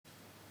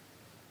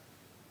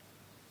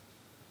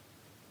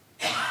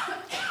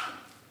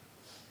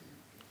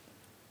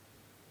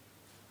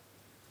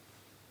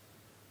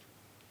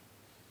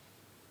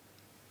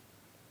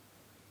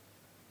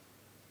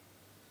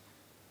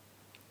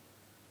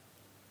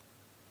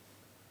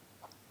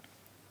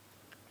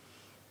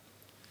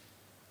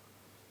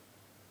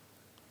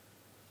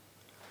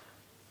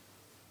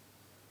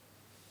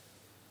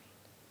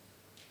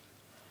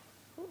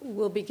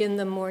We'll begin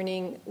the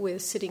morning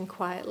with sitting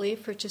quietly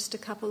for just a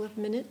couple of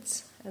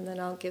minutes, and then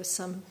I'll give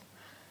some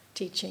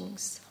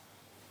teachings.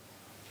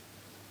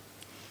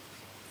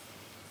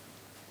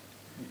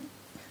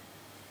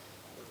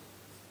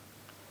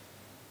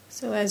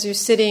 So as you're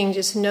sitting,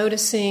 just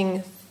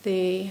noticing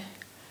the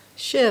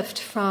shift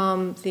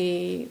from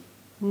the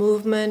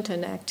movement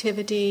and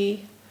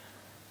activity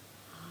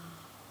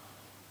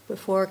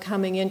before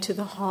coming into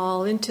the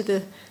hall, into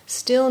the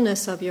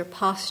stillness of your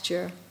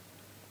posture.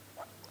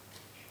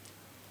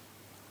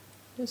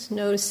 Just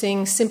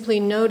noticing, simply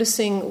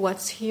noticing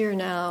what's here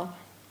now.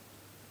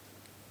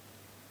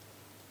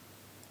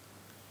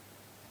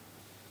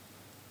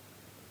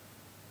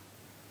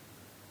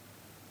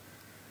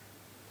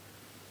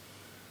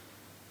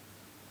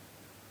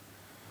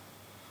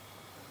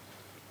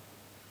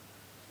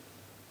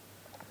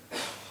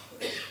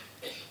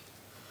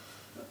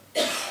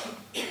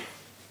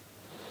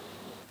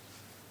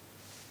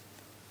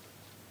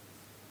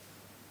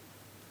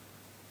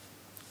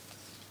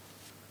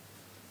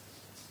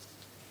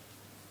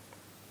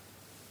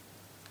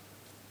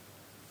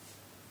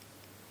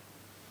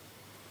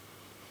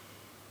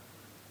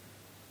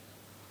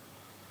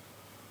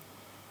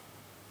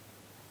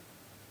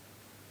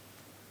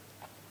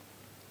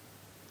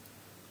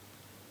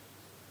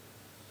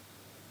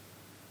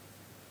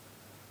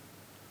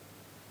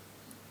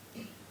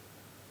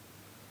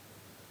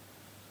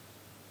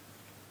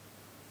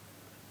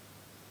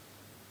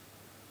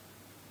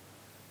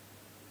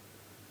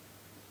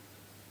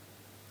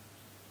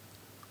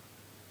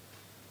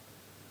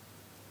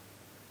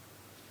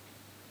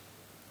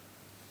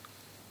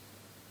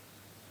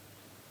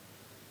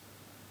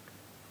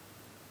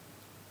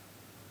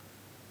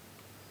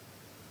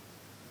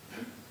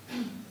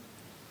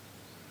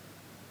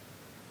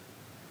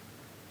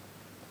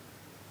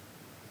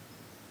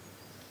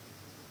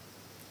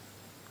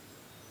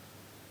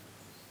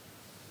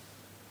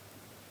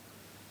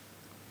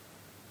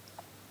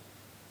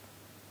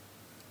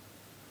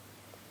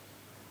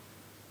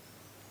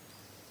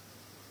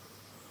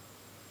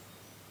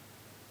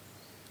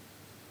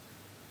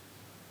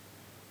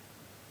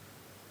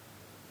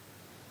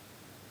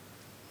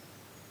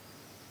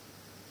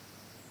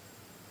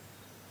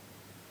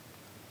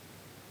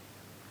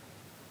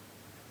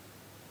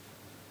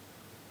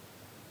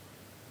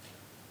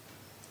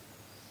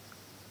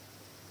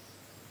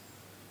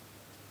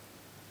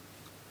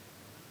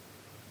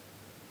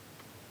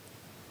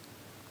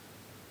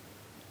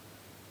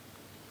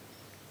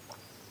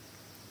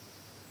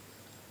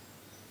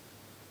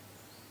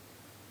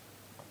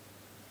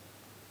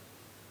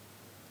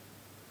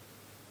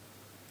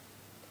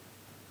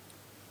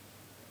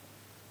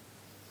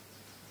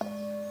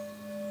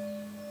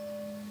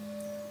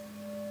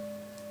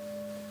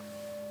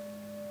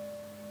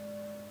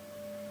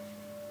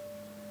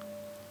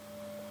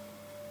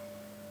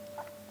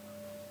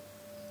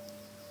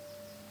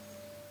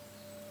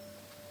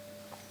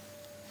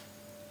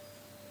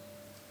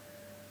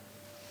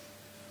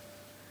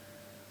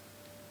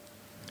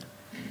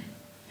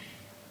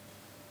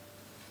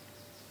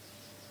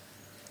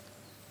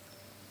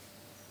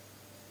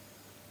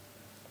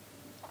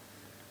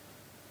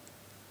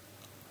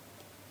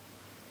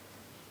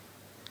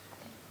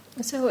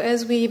 So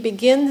as we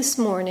begin this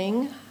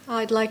morning,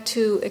 I'd like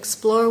to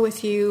explore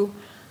with you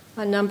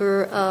a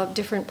number of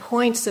different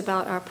points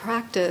about our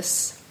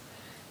practice,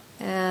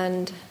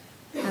 and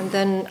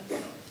then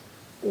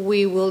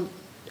we will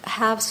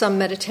have some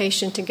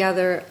meditation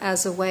together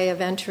as a way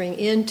of entering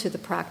into the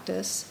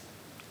practice.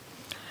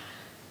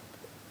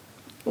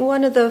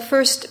 One of the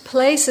first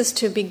places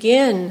to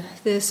begin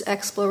this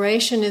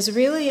exploration is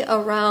really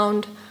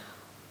around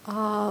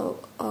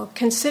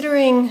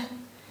considering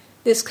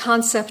this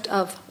concept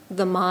of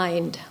the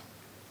mind.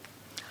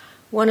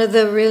 One of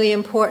the really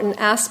important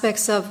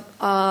aspects of,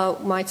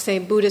 might say,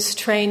 Buddhist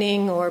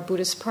training or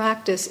Buddhist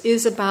practice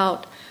is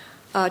about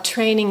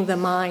training the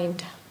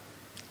mind.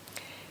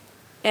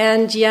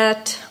 And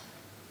yet,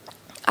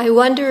 I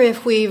wonder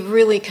if we've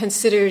really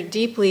considered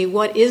deeply,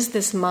 what is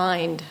this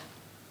mind?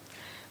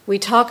 We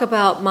talk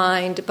about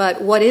mind,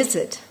 but what is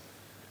it?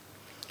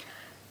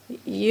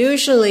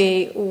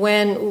 Usually,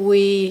 when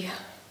we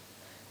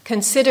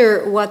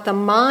consider what the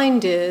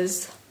mind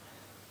is,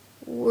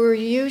 we're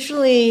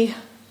usually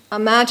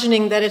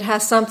imagining that it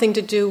has something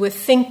to do with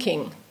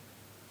thinking,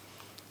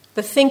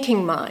 the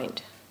thinking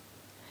mind.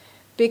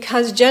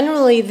 Because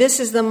generally this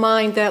is the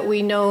mind that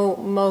we know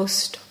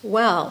most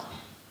well.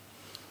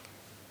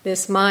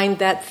 This mind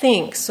that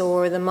thinks,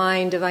 or the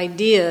mind of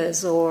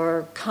ideas,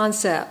 or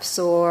concepts,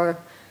 or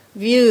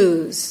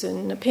views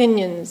and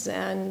opinions,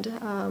 and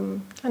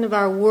kind of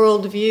our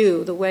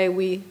worldview, the way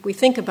we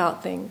think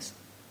about things.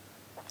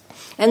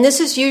 And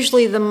this is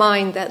usually the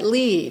mind that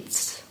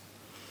leads.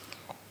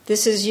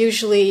 This is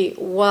usually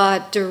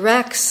what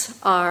directs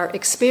our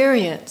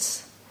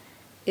experience,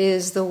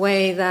 is the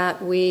way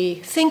that we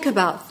think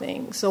about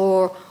things,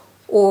 or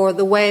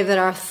the way that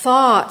our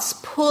thoughts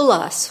pull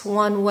us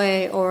one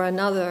way or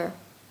another.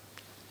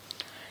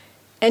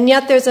 And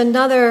yet there's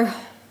another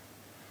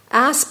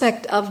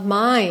aspect of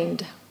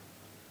mind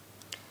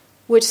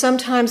which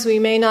sometimes we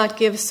may not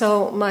give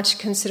so much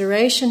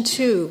consideration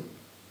to.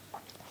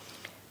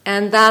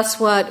 And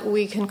that's what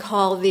we can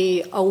call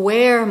the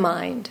aware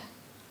mind.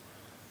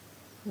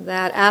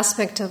 That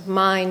aspect of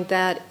mind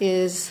that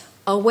is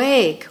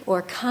awake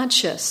or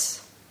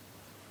conscious.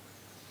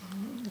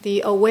 The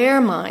aware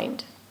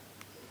mind.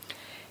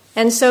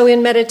 And so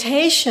in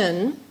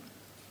meditation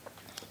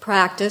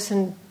practice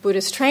and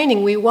Buddhist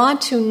training, we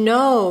want to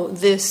know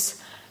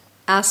this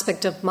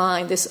aspect of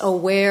mind, this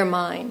aware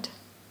mind.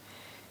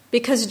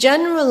 Because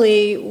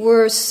generally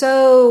we're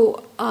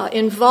so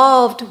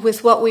involved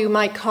with what we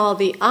might call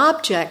the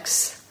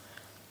objects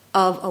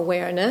of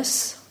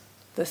awareness,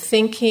 the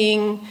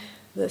thinking,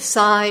 the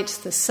sights,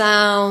 the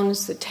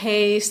sounds, the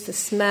taste, the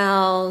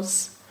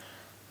smells,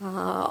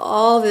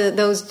 all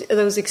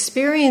those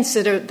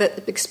experiences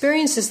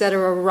that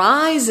are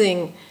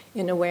arising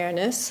in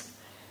awareness.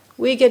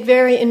 We get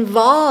very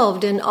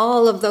involved in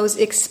all of those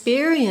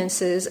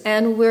experiences,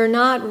 and we're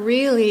not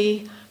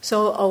really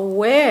so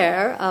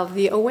aware of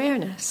the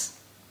awareness.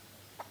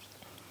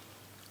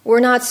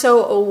 We're not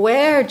so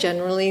aware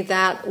generally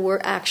that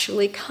we're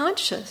actually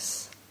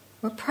conscious.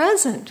 We're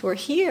present, we're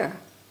here.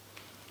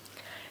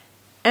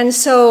 And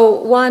so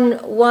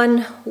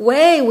one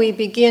way we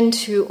begin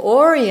to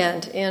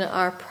orient in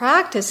our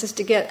practice is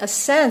to get a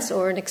sense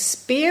or an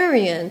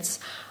experience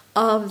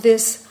of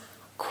this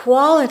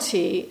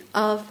quality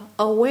of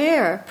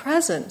aware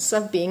presence,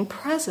 of being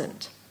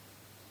present.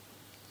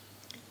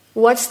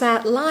 What's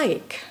that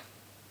like?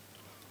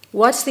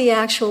 What's the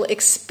actual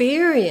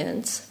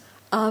experience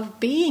of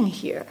being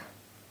here?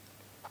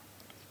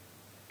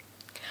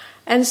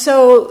 And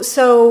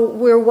so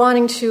we're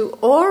wanting to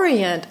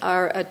orient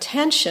our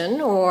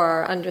attention or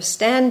our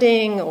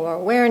understanding or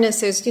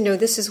awareness. Is,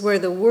 this is where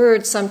the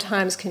word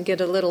sometimes can get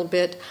a little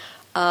bit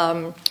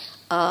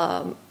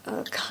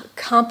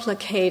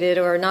complicated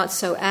or not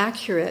so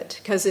accurate,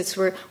 because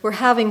we're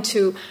having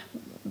to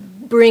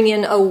bring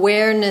in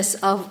awareness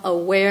of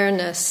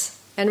awareness,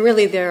 and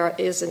really there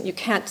isn't. You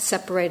can't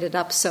separate it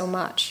up so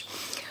much.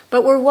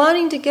 But we're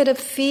wanting to get a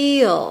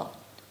feel.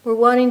 We're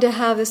wanting to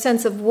have a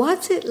sense of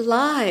what's it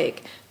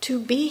like to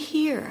be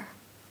here,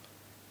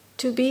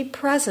 to be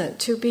present,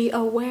 to be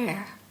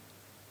aware.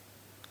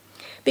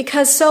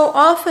 Because so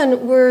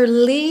often we're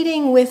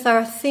leading with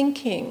our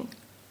thinking,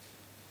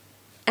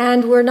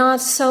 and we're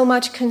not so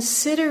much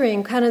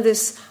considering kind of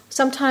this,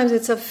 sometimes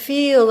it's a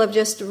feel of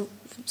just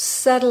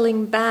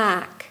settling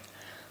back.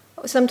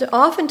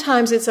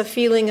 Oftentimes it's a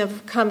feeling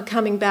of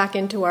coming back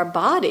into our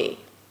body.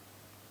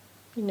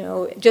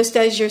 Just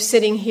as you're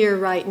sitting here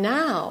right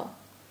now.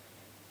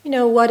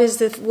 What does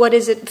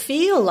it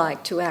feel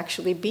like to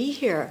actually be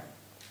here?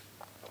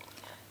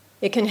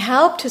 It can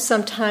help to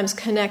sometimes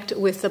connect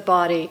with the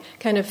body,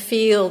 kind of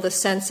feel the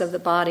sense of the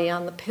body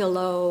on the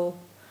pillow,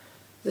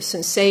 the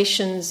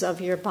sensations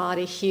of your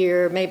body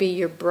here, maybe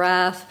your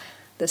breath,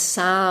 the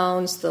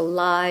sounds, the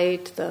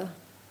light,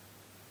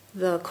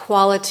 the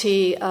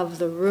quality of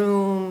the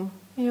room.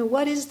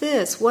 What is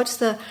this? What's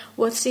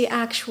the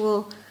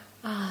actual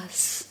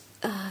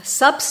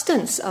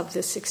substance of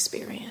this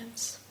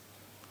experience?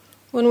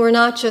 When we're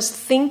not just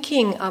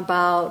thinking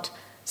about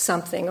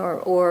something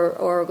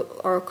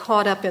or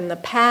caught up in the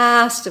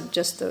past, of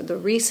just the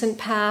recent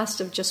past,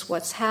 of just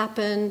what's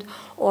happened,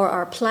 or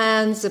our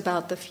plans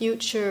about the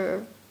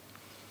future,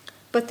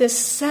 but this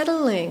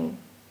settling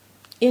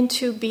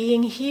into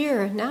being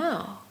here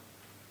now.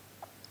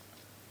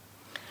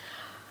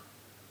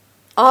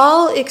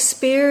 All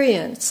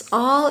experience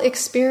are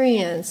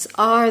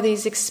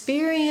these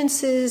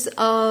experiences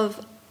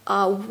of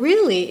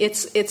really,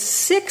 it's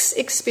 6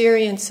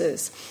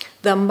 experiences: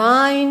 the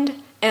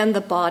mind and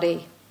the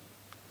body.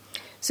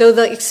 So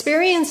the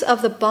experience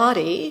of the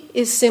body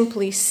is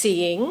simply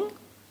seeing,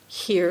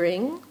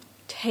 hearing,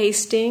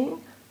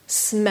 tasting,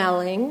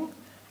 smelling,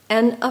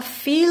 and a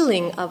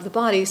feeling of the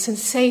body,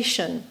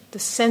 sensation, the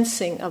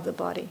sensing of the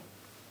body.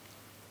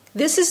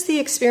 This is the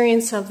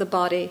experience of the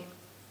body.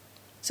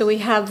 So we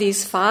have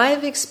these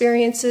 5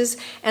 experiences,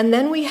 and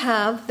then we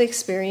have the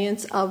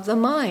experience of the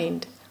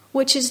mind,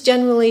 which is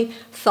generally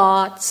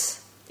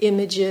thoughts,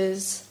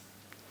 images,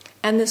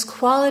 and this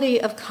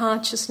quality of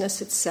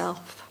consciousness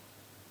itself.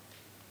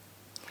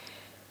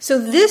 So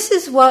this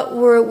is what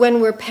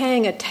when we're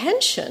paying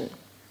attention,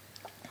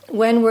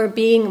 when we're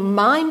being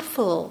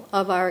mindful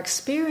of our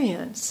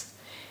experience,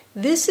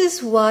 this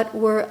is what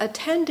we're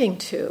attending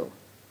to.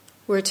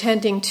 We're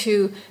attending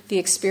to the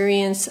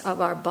experience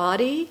of our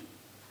body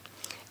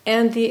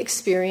and the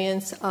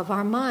experience of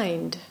our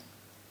mind.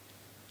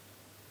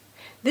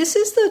 This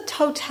is the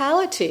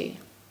totality.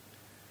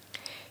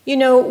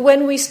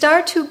 When we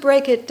start to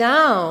break it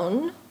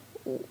down,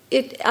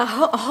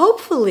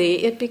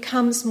 hopefully it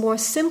becomes more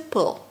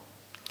simple,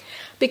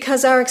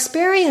 because our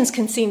experience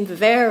can seem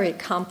very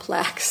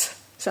complex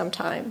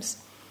sometimes,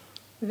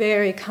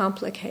 very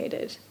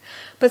complicated.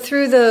 But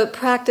through the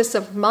practice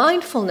of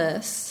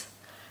mindfulness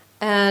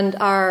and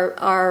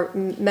our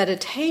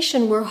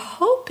meditation, we're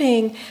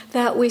hoping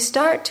that we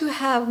start to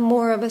have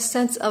more of a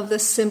sense of the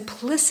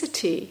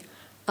simplicity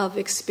of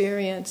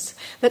experience,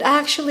 that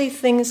actually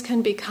things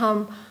can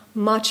become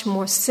much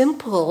more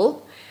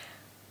simple,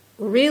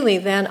 really,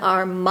 than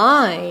our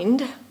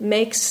mind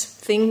makes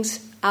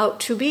things out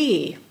to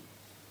be.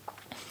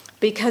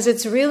 Because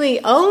it's really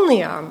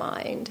only our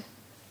mind,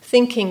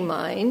 thinking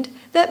mind,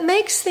 that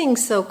makes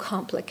things so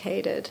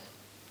complicated.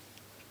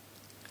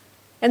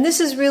 And this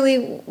is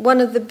really one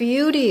of the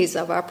beauties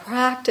of our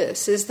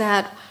practice, is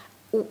that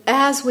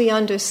as we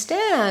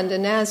understand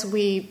and as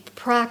we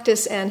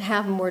practice and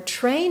have more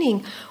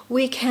training,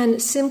 we can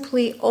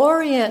simply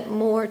orient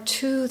more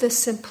to the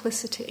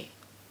simplicity.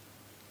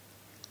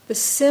 The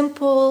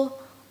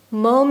simple,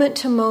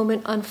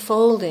 moment-to-moment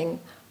unfolding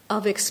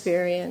of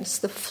experience,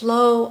 the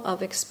flow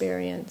of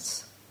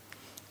experience.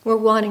 We're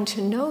wanting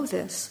to know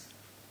this.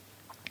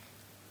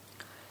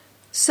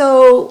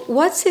 So,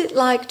 what's it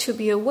like to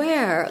be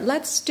aware?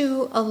 Let's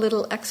do a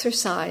little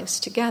exercise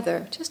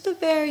together. Just a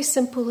very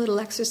simple little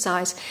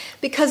exercise.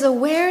 Because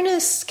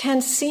awareness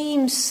can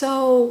seem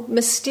so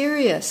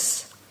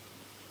mysterious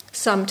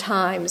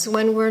sometimes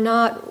when we're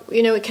not,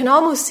 it can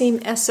almost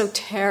seem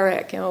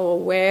esoteric,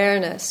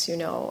 awareness,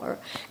 or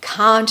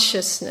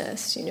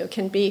consciousness,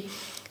 can be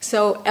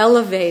so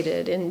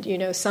elevated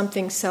and,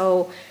 something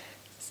so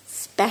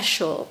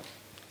special.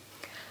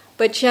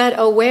 But yet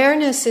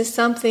awareness is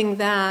something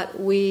that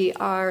we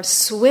are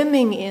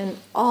swimming in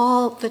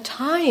all the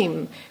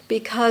time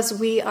because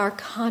we are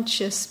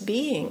conscious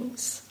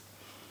beings.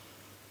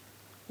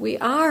 We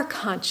are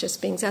conscious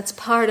beings. That's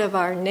part of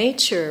our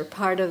nature,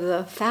 part of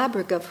the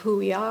fabric of who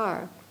we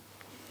are.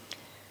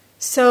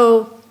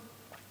 So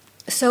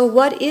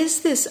what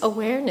is this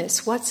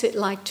awareness? What's it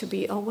like to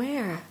be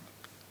aware?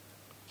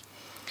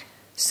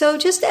 So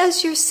just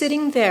as you're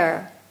sitting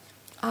there,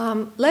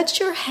 let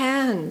your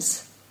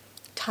hands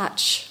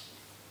touch.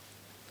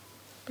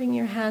 Bring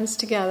your hands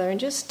together and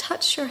just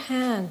touch your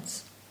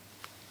hands.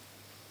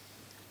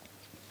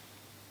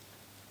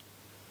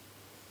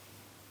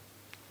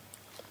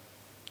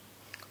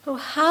 Oh,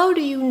 how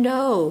do you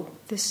know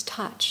this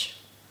touch?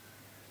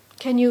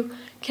 Can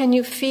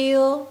you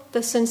feel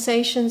the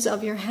sensations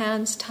of your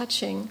hands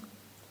touching?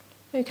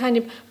 You kind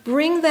of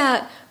bring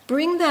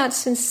that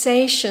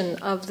sensation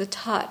of the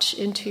touch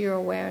into your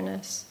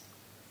awareness.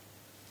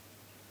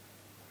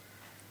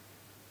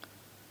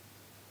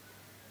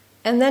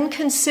 And then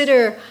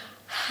consider,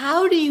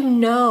 how do you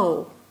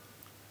know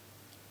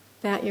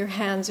that your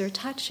hands are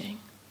touching?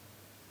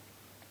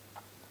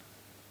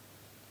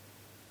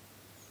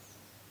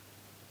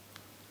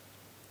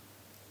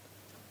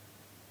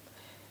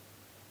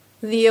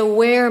 The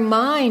aware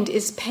mind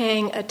is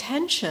paying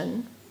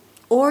attention,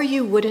 or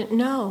you wouldn't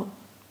know.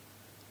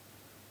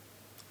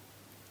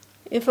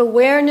 If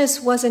awareness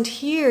wasn't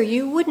here,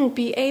 you wouldn't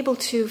be able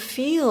to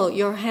feel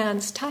your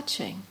hands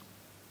touching.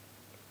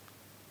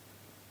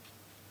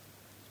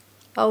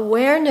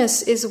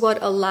 Awareness is what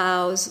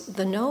allows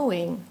the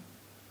knowing.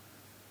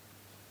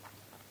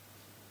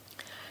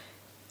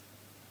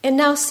 And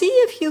now see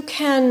if you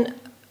can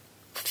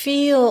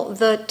feel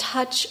the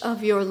touch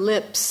of your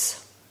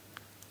lips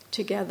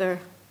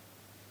together.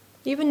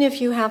 Even if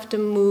you have to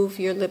move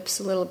your lips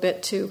a little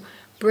bit to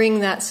bring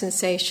that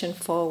sensation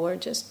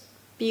forward, just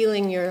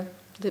feeling your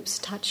lips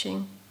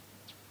touching.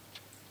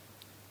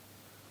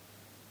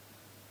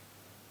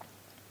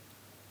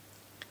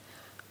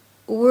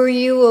 Were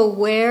you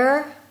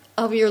aware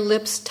of your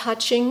lips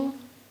touching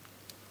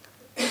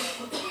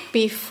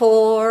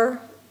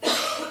before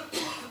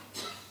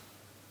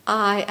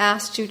I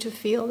asked you to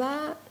feel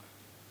that?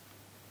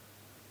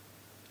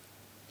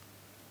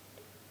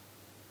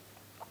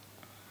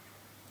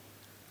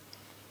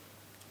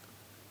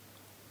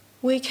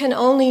 We can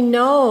only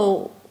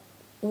know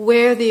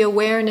where the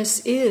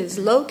awareness is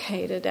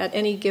located at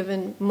any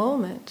given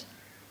moment.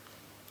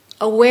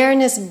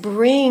 Awareness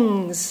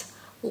brings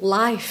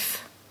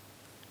life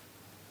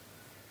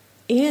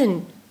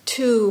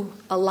into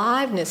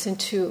aliveness,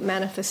 into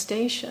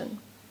manifestation.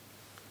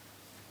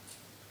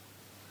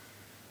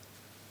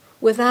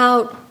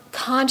 Without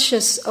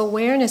conscious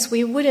awareness,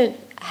 we wouldn't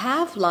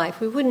have life.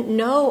 We wouldn't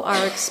know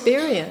our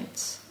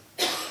experience.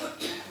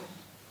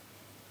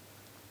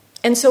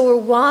 And so we're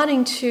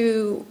wanting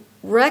to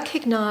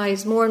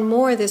recognize more and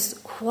more this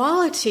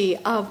quality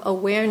of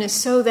awareness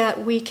so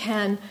that we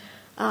can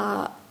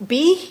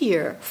be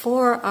here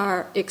for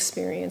our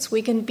experience.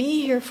 We can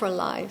be here for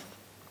life.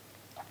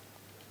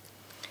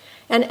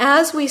 And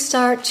as we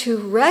start to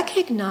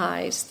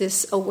recognize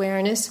this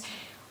awareness,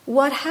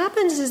 what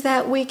happens is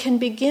that we can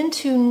begin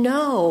to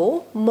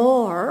know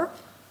more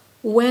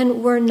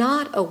when we're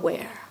not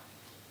aware.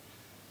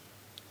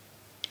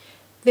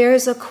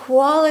 There's a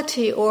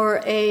quality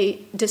or a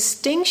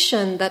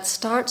distinction that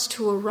starts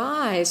to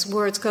arise.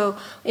 Words go,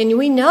 and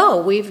we know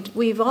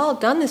we've all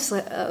done this.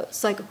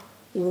 It's like,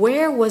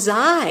 where was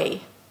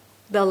I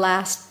the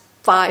last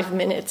 5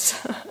 minutes,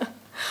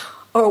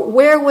 or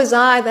where was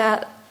I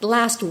that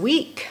last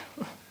week?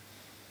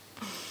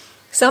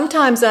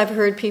 Sometimes I've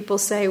heard people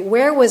say,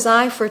 where was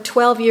I for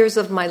 12 years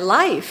of my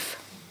life?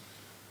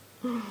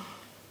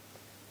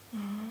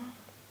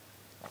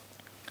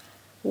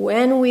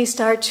 when we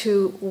start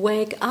to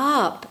wake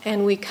up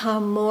and we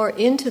come more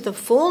into the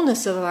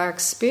fullness of our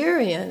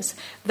experience,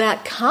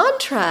 that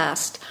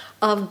contrast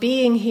of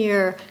being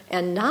here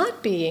and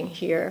not being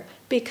here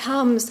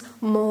becomes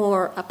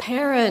more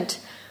apparent,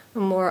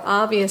 more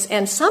obvious,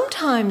 and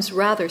sometimes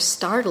rather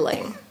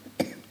startling.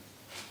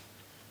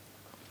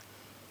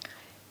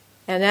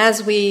 And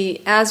as we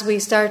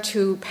start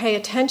to pay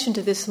attention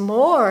to this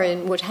more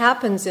in what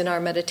happens in our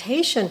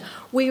meditation,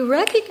 we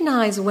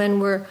recognize when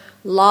we're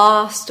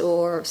lost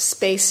or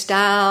spaced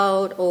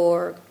out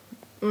or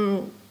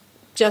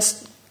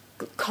just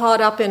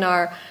caught up in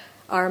our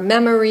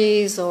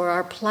memories or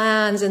our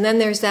plans. And then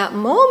there's that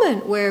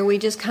moment where we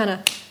just kind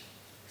of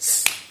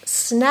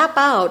snap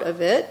out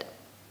of it.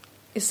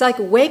 It's like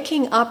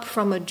waking up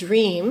from a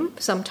dream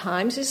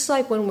sometimes. It's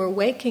like when we're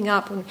waking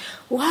up and,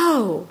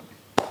 whoa,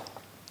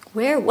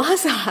 where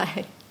was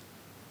I?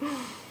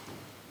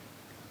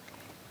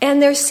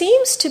 And there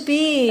seems to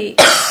be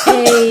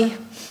a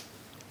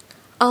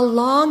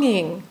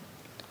longing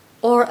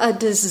or a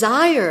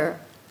desire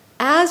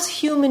as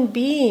human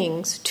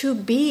beings to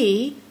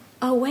be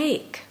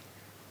awake.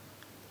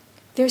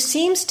 There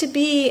seems to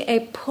be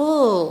a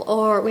pull,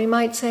 or we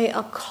might say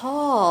a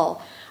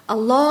call, a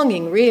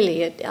longing,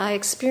 really. I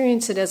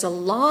experience it as a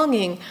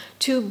longing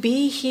to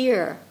be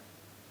here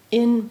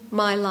in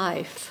my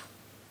life.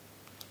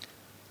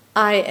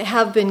 I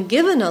have been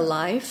given a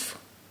life,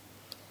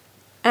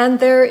 and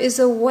there is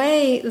a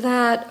way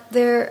that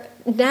there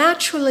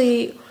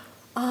naturally,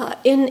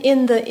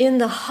 in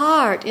the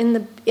heart,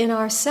 in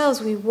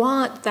ourselves, we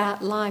want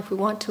that life. We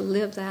want to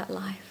live that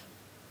life.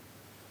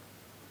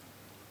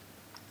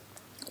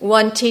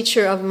 One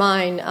teacher of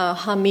mine,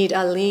 Hamid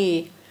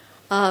Ali,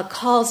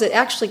 calls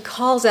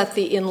that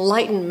the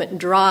enlightenment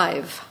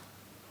drive.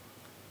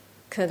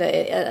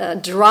 A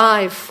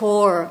drive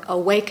for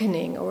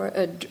awakening, or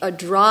a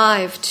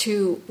drive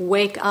to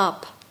wake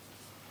up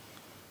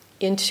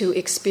into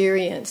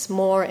experience,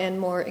 more and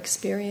more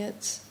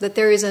experience. That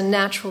there is a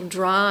natural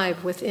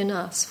drive within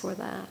us for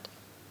that.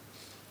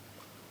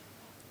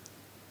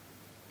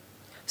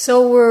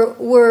 So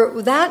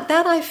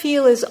that I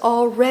feel is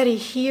already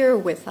here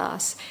with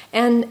us,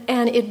 and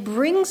it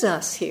brings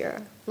us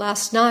here.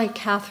 Last night,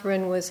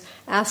 Catherine was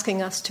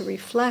asking us to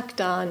reflect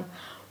on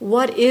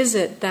what is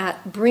it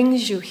that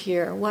brings you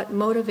here? What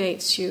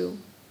motivates you?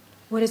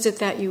 What is it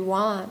that you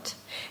want?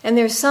 And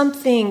there's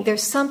something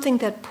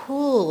that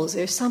pulls,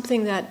 there's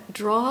something that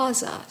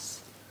draws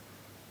us.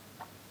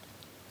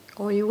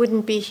 Or you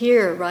wouldn't be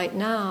here right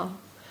now.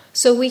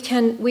 So we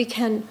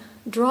can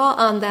draw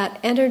on that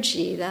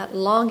energy, that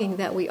longing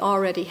that we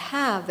already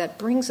have that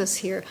brings us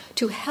here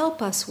to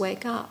help us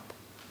wake up,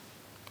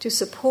 to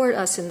support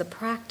us in the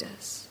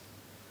practice.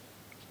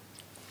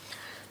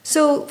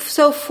 So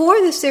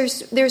for this,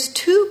 there's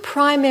two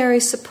primary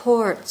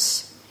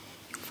supports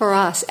for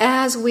us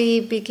as we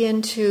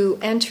begin to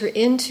enter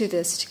into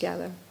this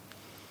together.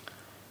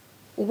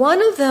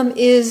 One of them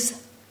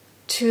is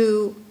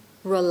to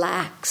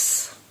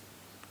relax.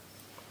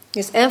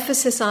 There's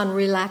emphasis on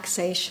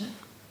relaxation.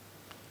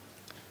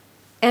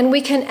 And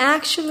we can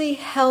actually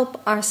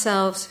help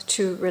ourselves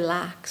to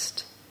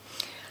relax,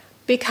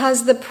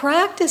 because the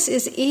practice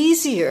is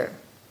easier.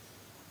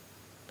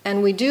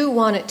 And we do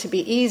want it to be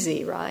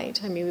easy, right?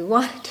 I mean, we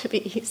want it to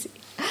be easy.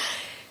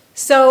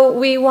 So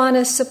we want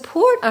to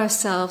support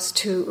ourselves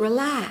to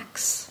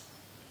relax.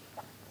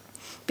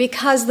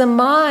 Because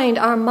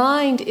our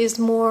mind is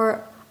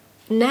more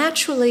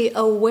naturally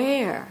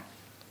aware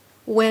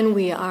when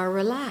we are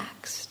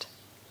relaxed.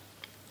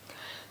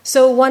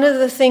 So one of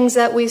the things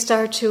that we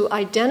start to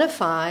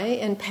identify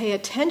and pay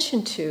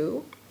attention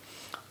to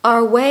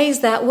are ways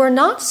that we're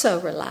not so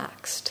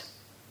relaxed.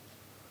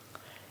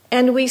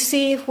 And we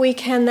see if we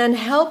can then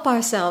help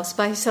ourselves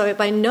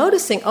by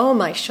noticing, oh,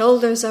 my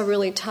shoulders are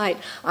really tight,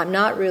 I'm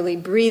not really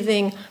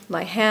breathing,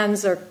 my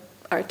hands are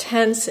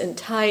tense and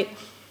tight.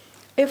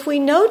 If we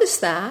notice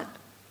that,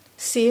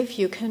 see if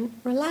you can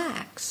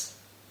relax.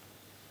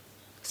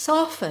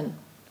 Soften.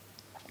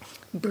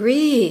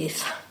 Breathe.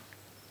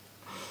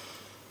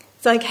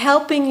 It's like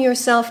helping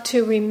yourself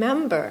to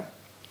remember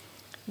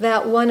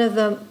that one of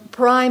the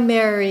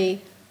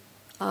primary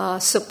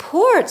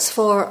supports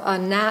for a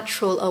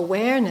natural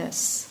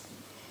awareness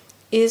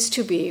is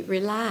to be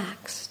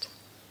relaxed.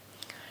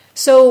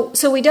 So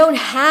we don't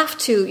have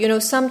to,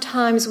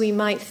 sometimes we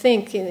might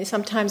think,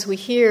 sometimes we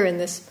hear in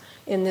this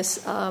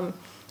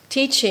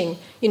teaching,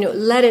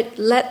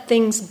 let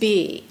things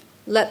be.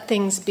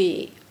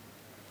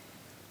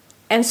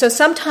 And so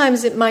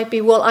sometimes it might be,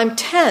 well, I'm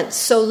tense,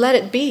 so let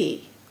it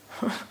be.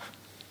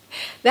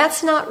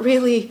 That's not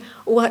really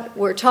what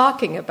we're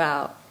talking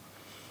about.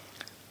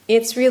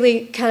 It's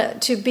really kind of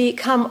to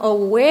become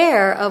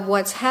aware of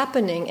what's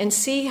happening and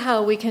see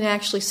how we can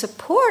actually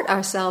support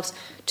ourselves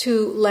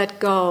to let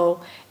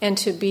go and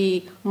to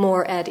be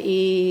more at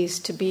ease,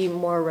 to be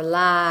more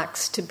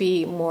relaxed, to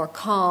be more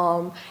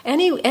calm,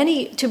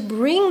 to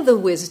bring the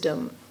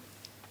wisdom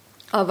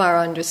of our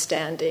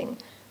understanding,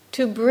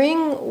 to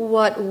bring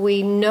what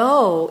we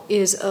know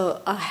is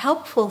a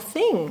helpful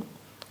thing,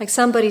 Like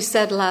somebody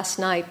said last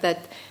night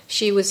that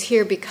she was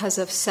here because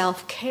of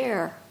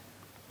self-care.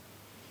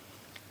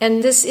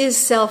 And this is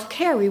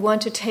self-care. We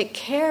want to take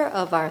care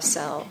of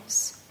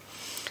ourselves.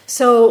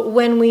 So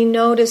when we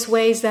notice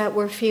ways that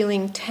we're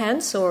feeling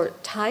tense or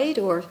tight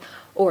or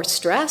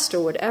stressed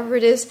or whatever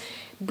it is,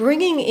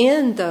 bringing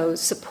in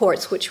those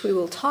supports, which we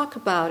will talk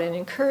about and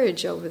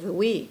encourage over the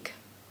week.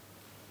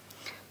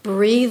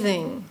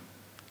 Breathing,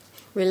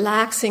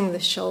 relaxing the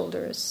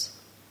shoulders,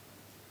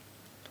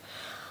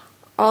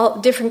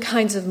 all different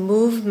kinds of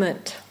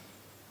movement,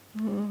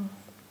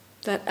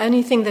 that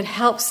anything that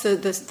helps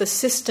the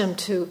system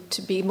to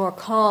be more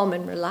calm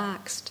and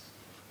relaxed,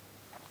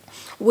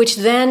 which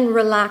then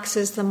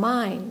relaxes the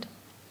mind.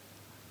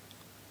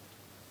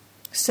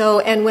 So,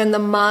 and when the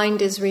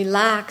mind is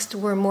relaxed,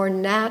 we're more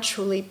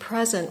naturally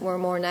present, we're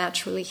more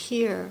naturally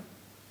here.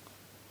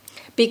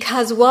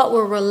 Because what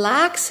we're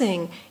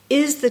relaxing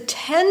is the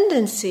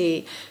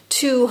tendency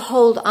to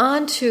hold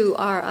on to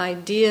our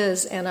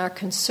ideas and our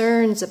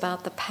concerns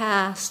about the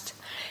past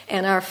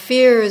and our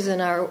fears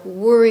and our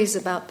worries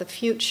about the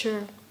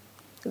future.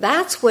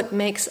 That's what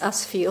makes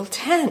us feel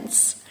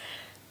tense.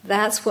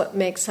 That's what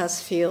makes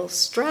us feel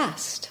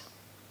stressed.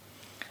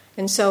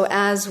 And so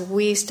as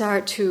we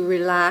start to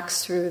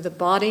relax through the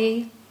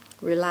body,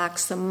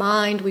 relax the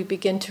mind, we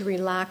begin to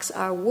relax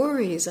our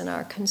worries and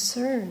our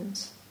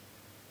concerns,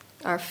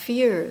 our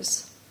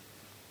fears.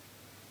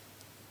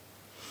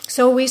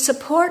 So we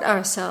support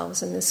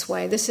ourselves in this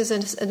way. This is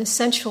an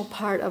essential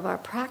part of our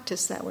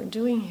practice that we're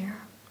doing here.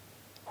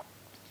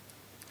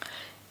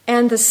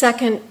 And the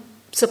second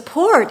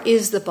support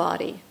is the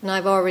body. And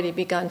I've already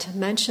begun to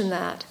mention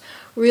that.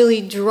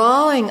 Really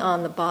drawing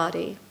on the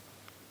body.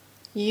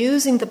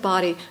 Using the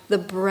body, the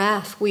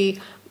breath.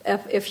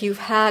 If you've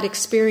had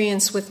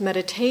experience with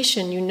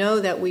meditation, you know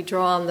that we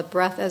draw on the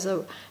breath as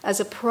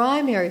a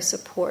primary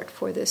support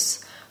for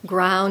this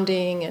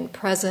grounding and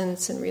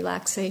presence and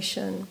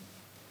relaxation.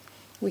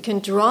 We can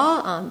draw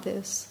on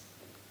this.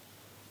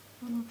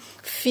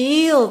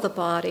 Feel the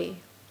body,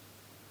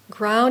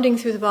 grounding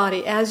through the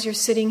body as you're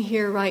sitting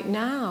here right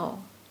now.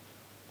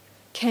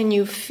 Can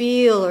you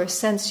feel or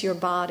sense your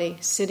body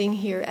sitting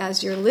here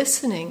as you're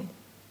listening?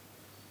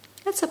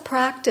 That's a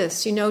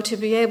practice, to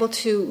be able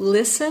to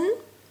listen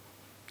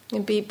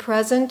and be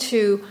present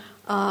to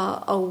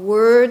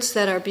words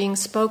that are being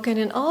spoken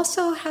and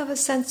also have a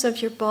sense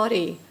of your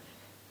body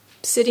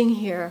sitting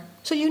here.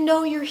 So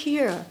you're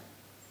here.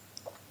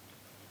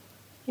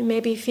 You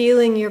may be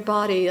feeling your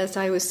body, as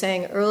I was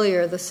saying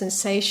earlier, the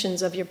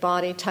sensations of your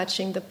body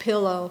touching the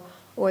pillow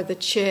or the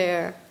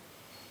chair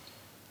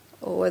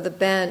or the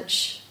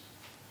bench,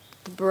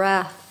 the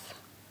breath.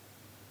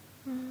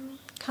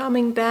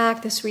 Coming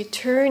back, this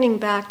returning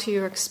back to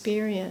your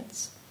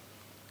experience.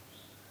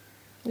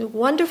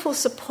 Wonderful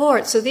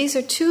support. So these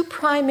are two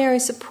primary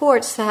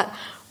supports that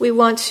we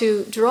want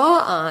to draw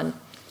on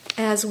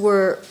as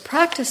we're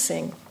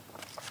practicing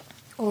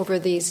over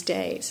these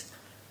days.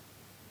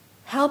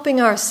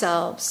 Helping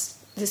ourselves,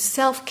 this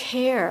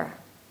self-care,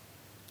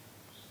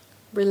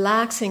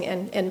 relaxing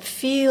and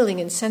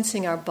feeling and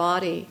sensing our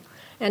body.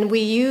 And we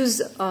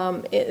use,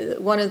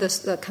 one of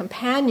the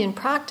companion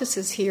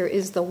practices here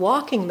is the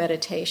walking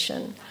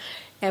meditation,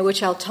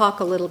 which I'll talk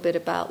a little bit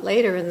about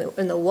later.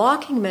 In the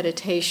walking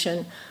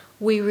meditation,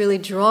 we really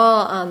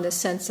draw on the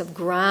sense of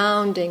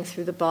grounding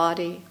through the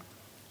body,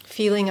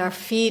 feeling our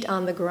feet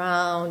on the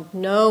ground,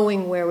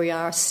 knowing where we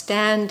are,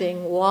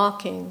 standing,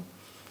 walking,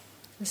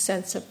 the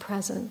sense of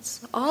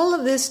presence. All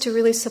of this to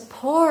really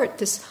support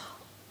this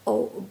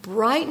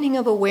brightening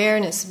of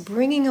awareness,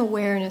 bringing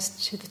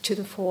awareness to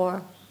the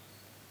fore.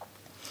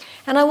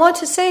 And I want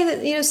to say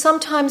that,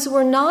 sometimes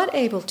we're not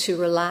able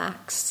to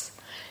relax.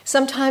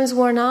 Sometimes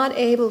we're not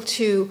able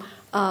to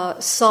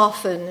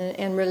soften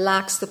and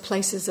relax the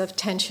places of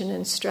tension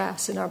and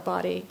stress in our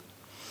body.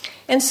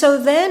 And so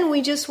then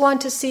we just want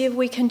to see if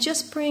we can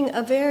just bring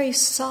a very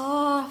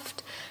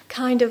soft,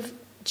 kind of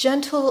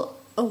gentle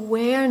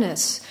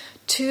awareness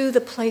to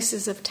the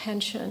places of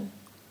tension,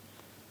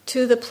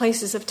 to the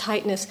places of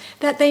tightness,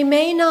 that they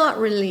may not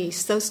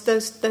release,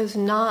 those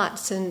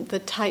knots and the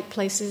tight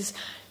places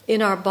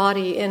in our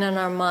body and in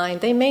our mind.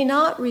 They may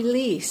not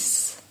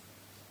release,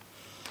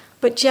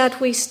 but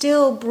yet we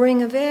still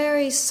bring a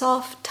very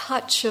soft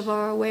touch of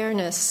our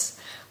awareness,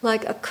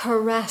 like a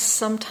caress.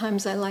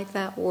 Sometimes I like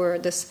that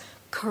word, this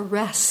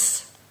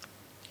caress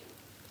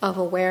of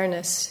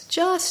awareness,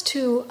 just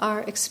to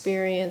our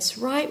experience,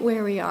 right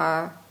where we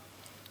are,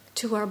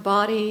 to our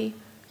body,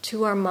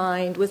 to our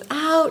mind,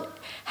 without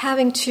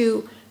having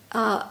to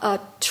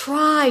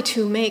try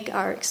to make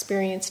our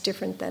experience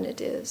different than it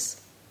is.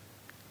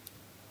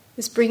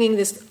 It's bringing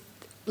this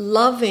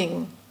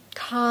loving,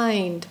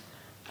 kind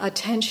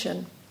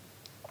attention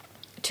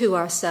to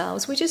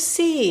ourselves. We just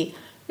see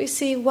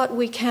what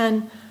we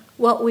can,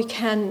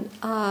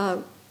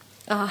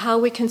 how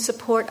we can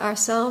support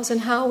ourselves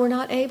and how we're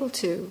not able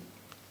to.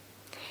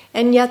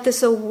 And yet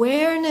this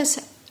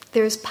awareness,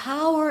 there's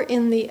power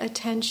in the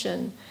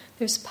attention.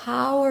 There's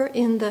power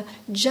in the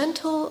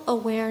gentle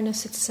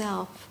awareness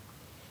itself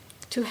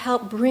to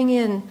help bring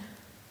in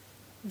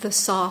the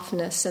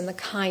softness and the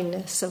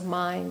kindness of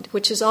mind,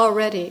 which is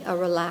already a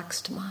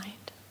relaxed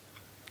mind.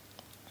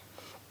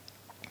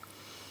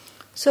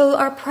 So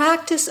our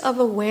practice of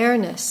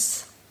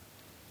awareness,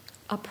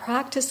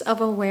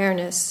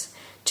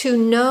 to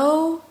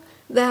know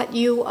that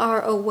you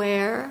are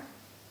aware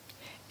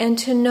and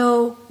to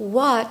know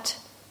what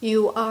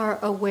you are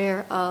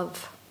aware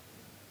of.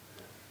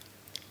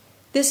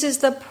 This is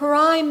the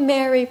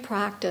primary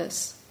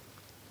practice.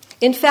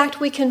 In fact,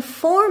 we can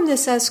form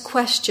this as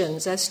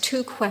questions, as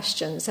 2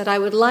 questions that I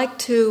would like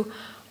to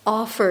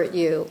offer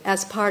you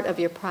as part of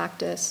your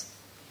practice.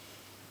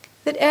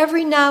 That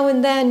every now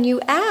and then you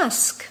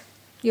ask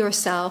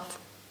yourself,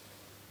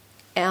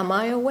 am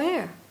I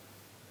aware?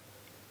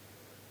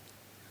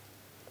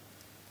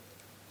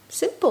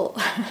 Simple.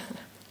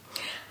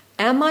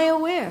 Am I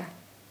aware?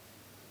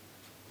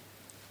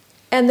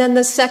 And then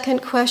the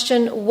second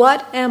question,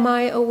 what am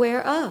I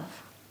aware of?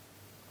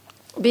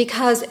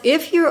 Because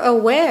if you're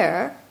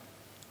aware,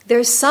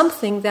 there's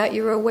something that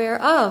you're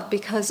aware of,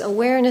 because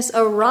awareness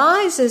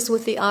arises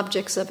with the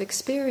objects of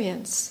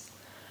experience,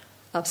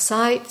 of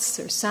sights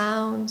or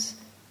sounds,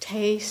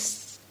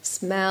 tastes,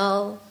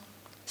 smell,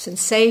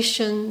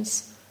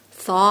 sensations,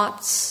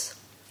 thoughts,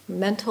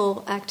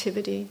 mental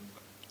activity.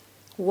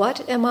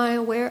 What am I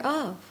aware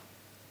of?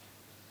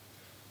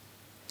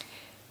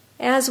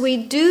 As we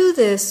do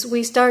this,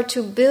 we start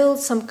to build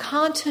some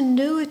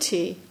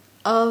continuity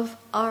of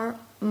our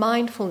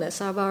mindfulness,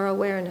 of our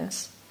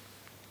awareness.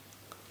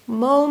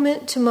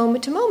 Moment to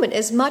moment to moment,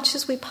 as much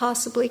as we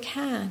possibly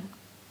can.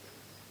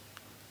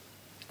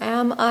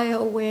 Am I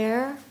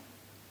aware?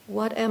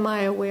 What am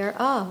I aware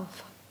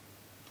of?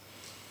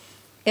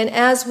 And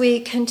as we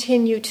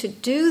continue to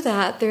do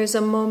that, there's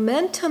a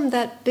momentum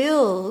that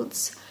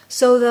builds,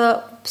 so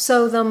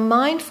the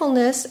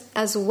mindfulness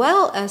as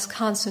well as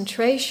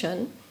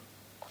concentration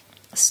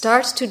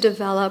starts to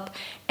develop,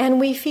 and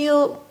we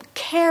feel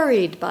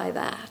carried by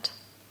that.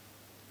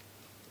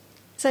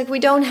 It's like we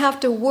don't have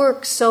to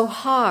work so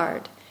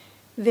hard.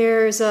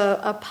 There's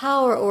a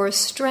power or a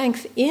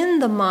strength in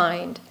the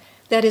mind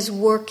that is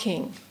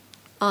working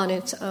on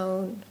its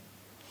own.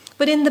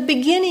 But in the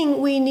beginning,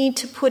 we need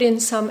to put in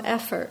some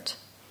effort.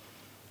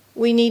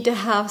 We need to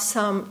have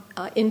some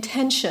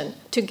intention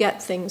to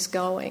get things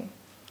going.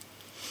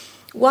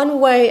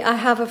 One way, I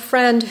have a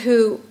friend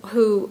who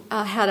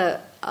had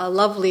a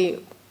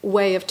lovely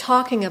way of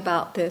talking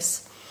about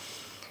this.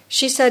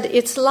 She said,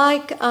 it's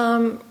like,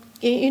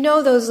 you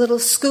know those little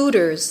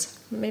scooters,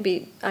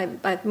 maybe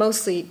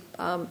mostly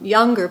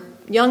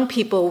young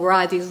people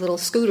ride these little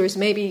scooters,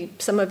 maybe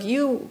some of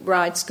you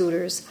ride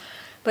scooters,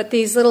 but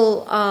these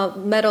little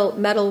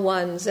metal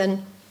ones.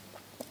 And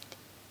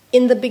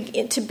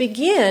to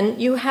begin,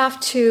 you have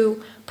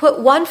to put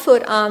one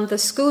foot on the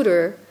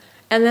scooter,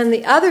 and then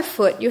the other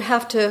foot you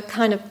have to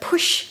kind of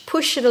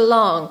push it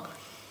along,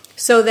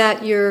 so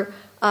that you're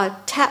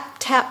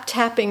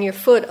tapping your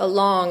foot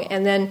along,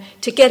 and then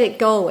to get it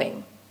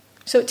going.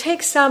 So it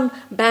takes some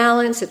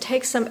balance, it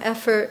takes some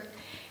effort,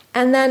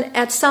 and then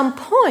at some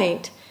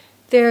point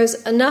there's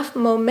enough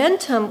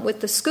momentum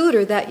with the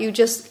scooter that you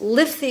just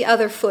lift the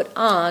other foot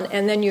on,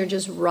 and then you're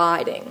just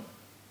riding.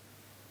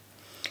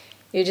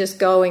 You're just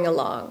going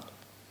along.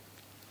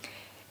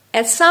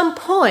 At some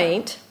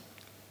point,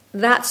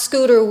 that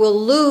scooter will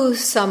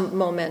lose some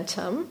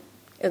momentum,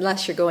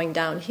 unless you're going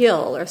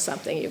downhill or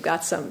something, you've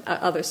got some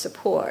other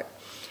support.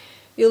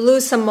 You'll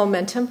lose some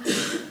momentum,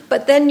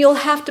 but then you'll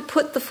have to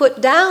put the foot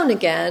down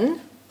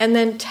again and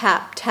then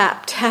tap,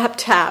 tap, tap,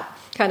 tap,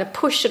 kind of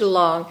push it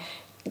along,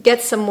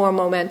 get some more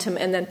momentum,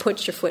 and then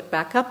put your foot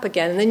back up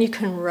again, and then you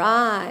can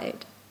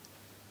ride.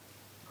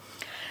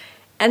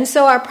 And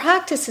so our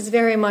practice is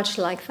very much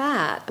like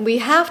that. We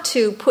have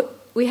to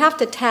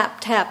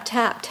tap, tap,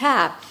 tap,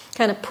 tap,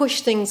 kind of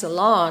push things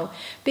along,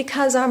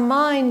 because our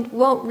mind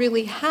won't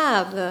really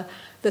have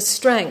the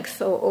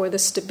strength or the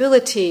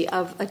stability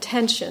of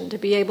attention to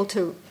be able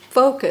to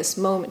focus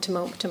moment to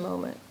moment to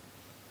moment.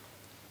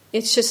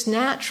 It's just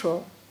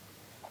natural.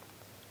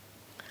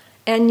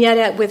 And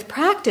yet with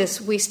practice,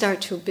 we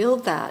start to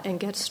build that and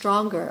get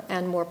stronger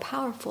and more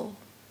powerful.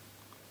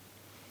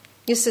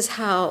 This is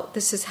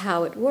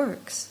how it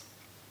works.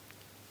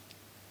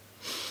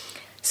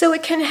 So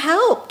it can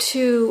help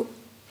to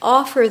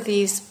offer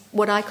these,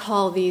 what I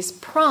call these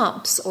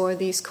prompts or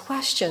these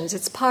questions.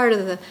 It's part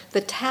of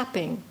the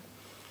tapping.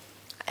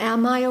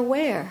 Am I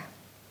aware?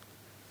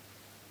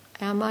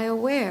 Am I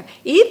aware?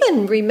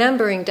 Even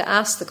remembering to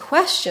ask the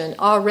question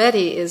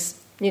already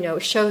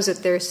shows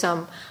that there's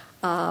some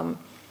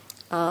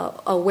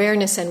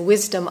awareness and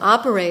wisdom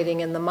operating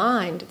in the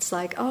mind. It's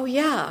like, oh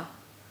yeah,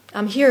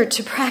 I'm here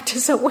to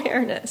practice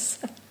awareness.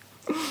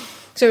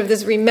 Sort of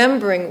this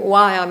remembering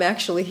why I'm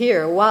actually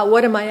here.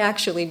 What am I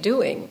actually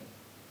doing?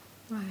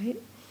 Right?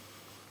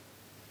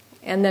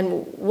 And then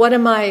what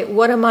am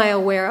I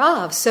aware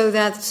of? So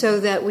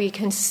that we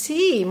can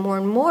see more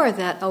and more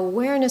that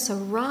awareness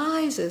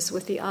arises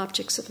with the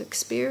objects of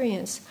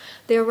experience.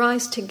 They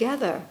arise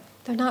together.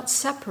 They're not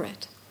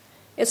separate.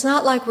 It's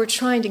not like we're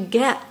trying to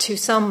get to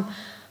some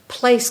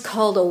place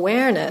called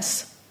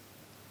awareness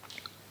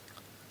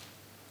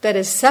that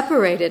is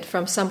separated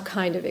from some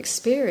kind of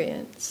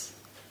experience.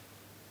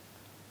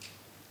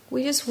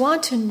 We just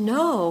want to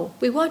know,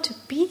 we want to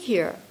be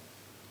here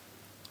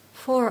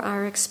for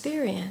our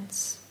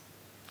experience.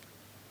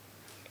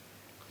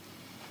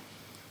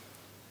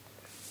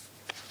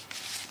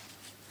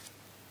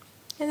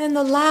 And then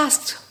the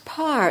last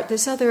part,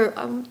 this other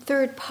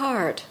third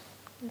part,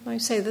 I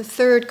might say the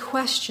third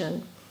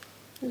question,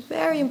 is a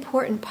very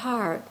important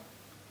part.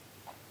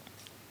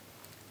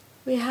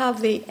 We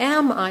have the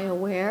am I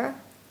aware?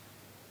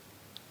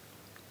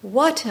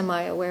 What am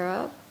I aware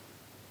of?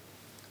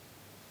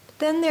 But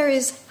then there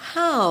is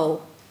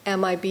how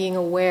am I being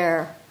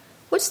aware?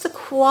 What's the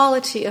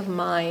quality of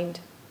mind?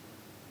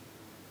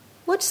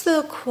 What's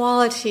the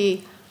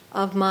quality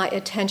of my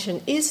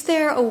attention? Is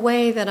there a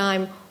way that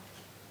I'm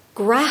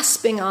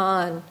grasping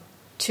on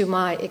to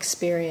my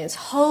experience,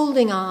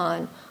 holding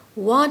on,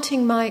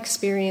 wanting my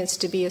experience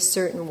to be a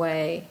certain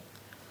way?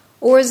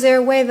 Or is there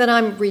a way that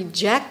I'm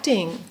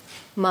rejecting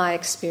my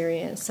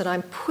experience, that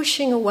I'm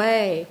pushing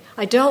away?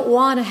 I don't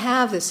want to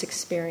have this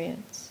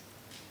experience.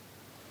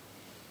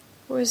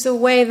 Or is there a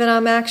way that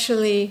I'm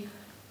actually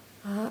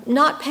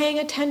not paying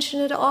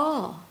attention at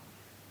all?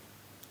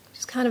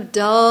 Just kind of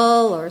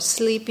dull or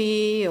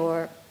sleepy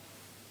or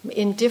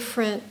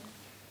indifferent.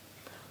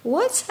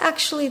 What's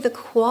actually the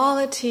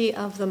quality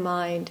of the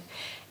mind?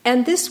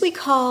 And this we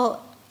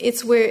call,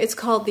 it's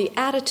called the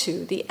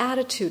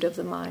attitude of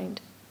the mind.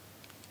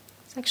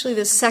 It's actually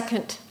the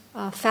second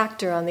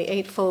factor on the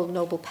Eightfold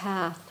Noble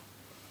Path.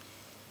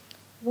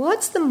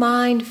 What's the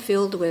mind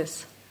filled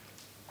with?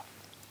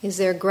 Is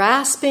there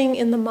grasping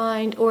in the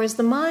mind, or is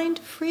the mind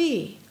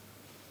free,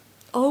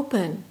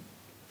 open,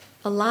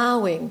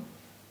 allowing,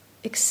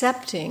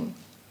 accepting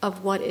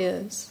of what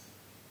is?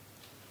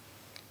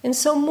 And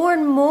so more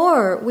and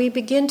more we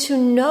begin to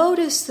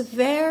notice the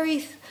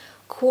very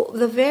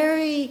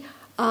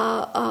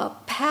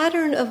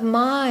pattern of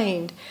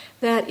mind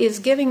that is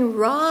giving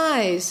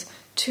rise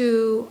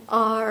to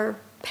our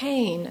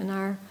pain and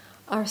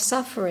our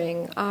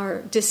suffering,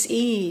 our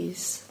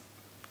dis-ease.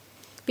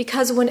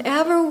 Because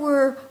whenever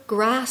we're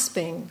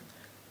grasping,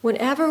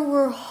 whenever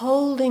we're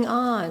holding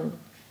on,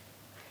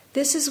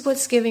 this is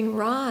what's giving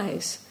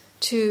rise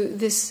to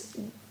this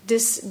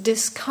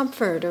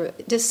discomfort or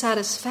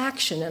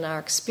dissatisfaction in our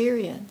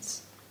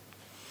experience.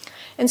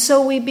 And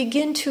so we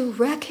begin to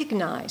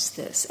recognize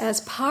this as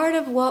part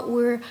of what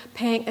we're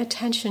paying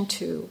attention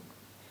to.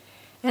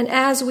 And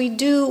as we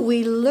do,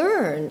 we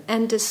learn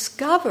and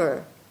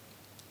discover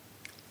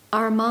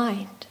our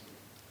mind.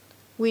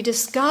 We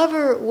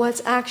discover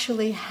what's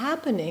actually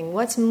happening,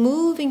 what's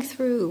moving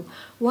through,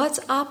 what's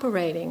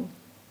operating,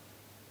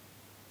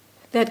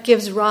 that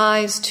gives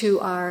rise to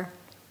our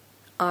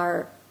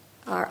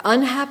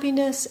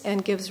unhappiness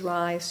and gives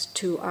rise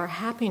to our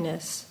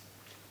happiness.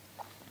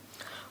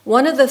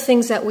 One of the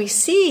things that we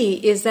see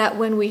is that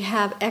when we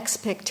have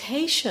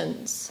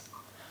expectations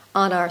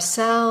on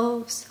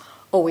ourselves,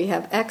 or we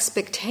have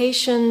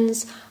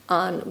expectations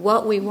on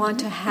what we want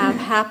to have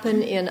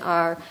happen in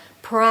our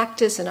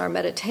practice, in our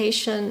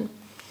meditation,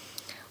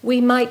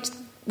 we might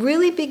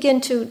really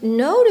begin to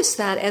notice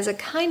that as a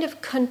kind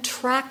of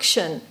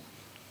contraction,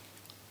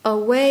 a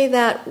way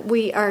that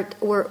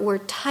we're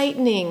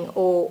tightening,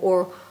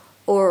 or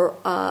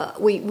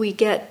we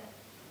get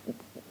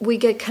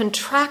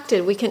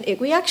contracted.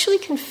 We actually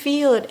can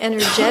feel it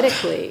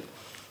energetically.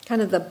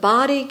 Kind of the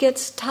body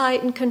gets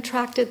tight and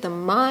contracted, the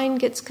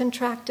mind gets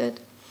contracted.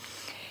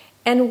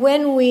 And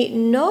when we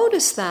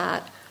notice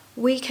that,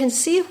 we can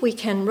see if we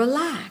can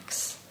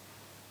relax.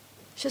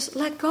 Just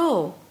let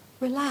go,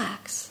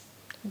 relax,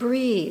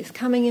 breathe,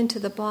 coming into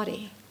the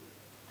body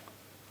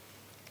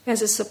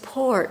as a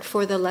support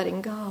for the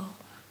letting go.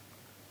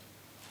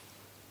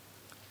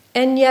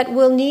 And yet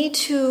we'll need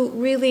to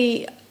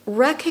really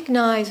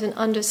recognize and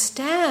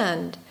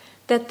understand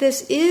that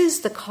this is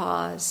the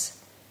cause.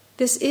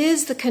 This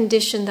is the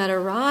condition that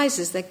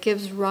arises, that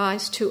gives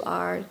rise to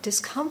our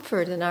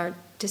discomfort and our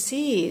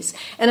disease.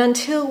 And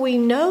until we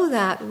know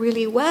that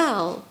really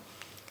well,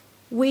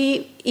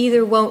 we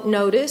either won't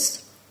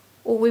notice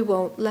or we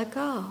won't let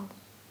go.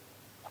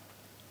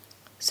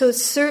 So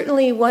it's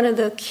certainly one of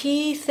the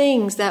key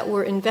things that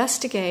we're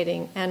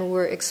investigating and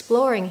we're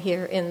exploring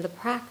here in the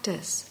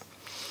practice.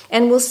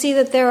 And we'll see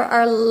that there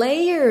are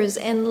layers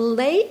and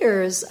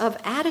layers of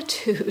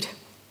attitude,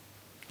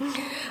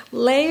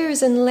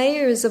 layers and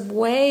layers of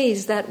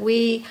ways that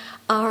we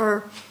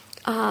are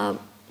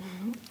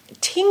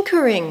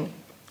tinkering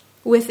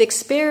with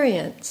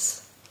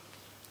experience,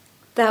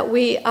 that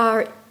we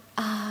are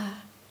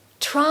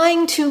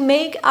trying to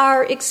make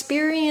our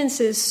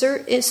experiences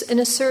in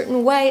a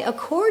certain way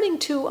according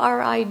to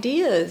our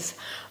ideas,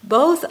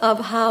 both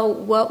of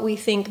what we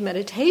think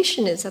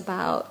meditation is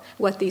about,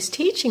 what these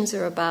teachings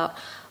are about,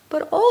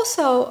 but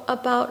also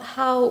about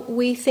how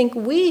we think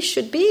we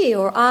should be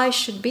or I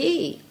should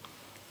be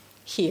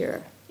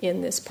here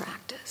in this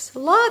practice.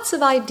 Lots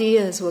of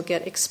ideas will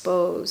get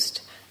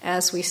exposed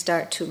as we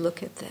start to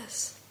look at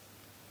this.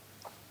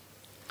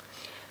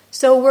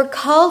 So we're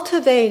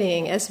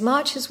cultivating as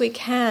much as we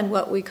can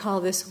what we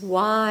call this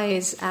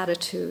wise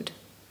attitude,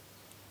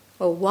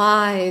 a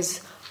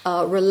wise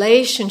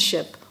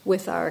relationship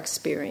with our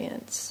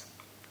experience.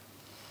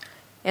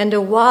 And a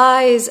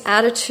wise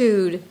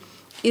attitude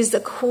is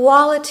the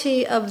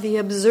quality of the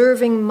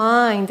observing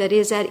mind that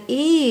is at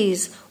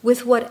ease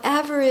with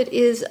whatever it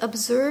is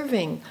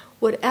observing,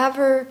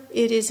 whatever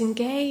it is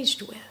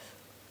engaged with.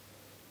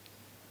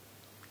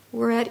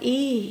 We're at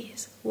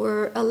ease,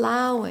 we're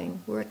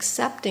allowing, we're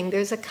accepting.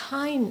 There's a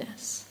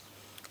kindness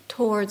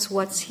towards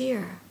what's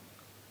here.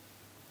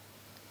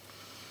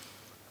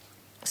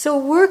 So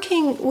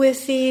working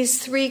with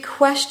these three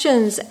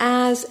questions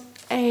as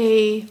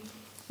a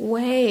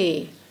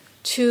way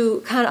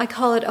to I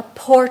call it a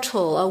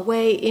portal, a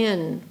way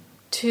in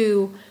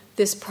to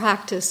this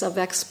practice of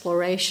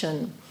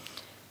exploration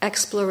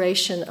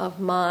of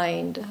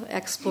mind,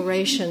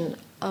 exploration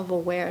of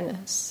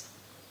awareness.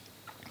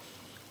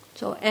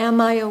 So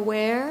am I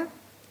aware?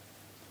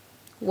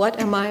 What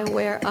am I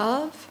aware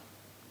of?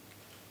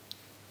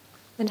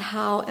 And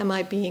how am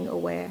I being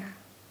aware?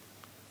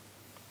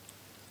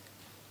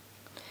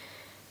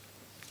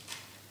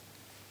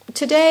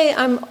 Today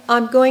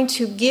I'm going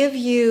to give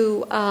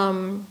you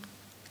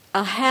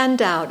a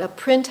handout, a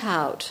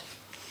printout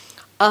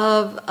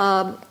of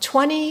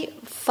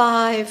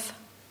 25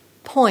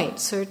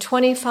 points or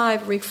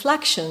 25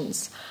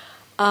 reflections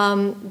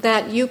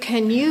that you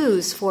can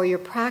use for your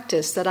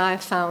practice that I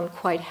found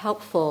quite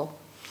helpful.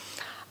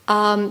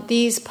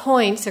 These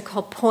points are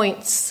called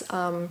points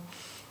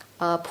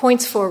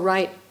for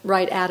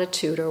right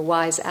attitude or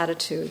wise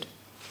attitude.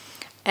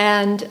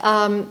 And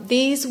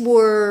these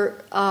are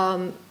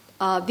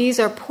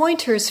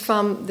pointers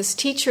from this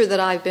teacher that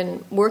I've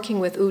been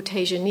working with, U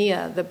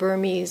Tejaniya, the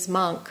Burmese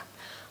monk,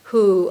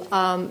 who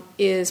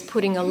is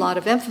putting a lot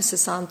of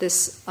emphasis on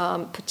this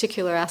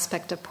particular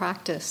aspect of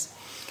practice.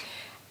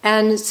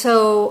 And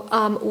so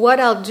what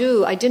I'll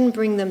do, I didn't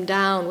bring them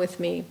down with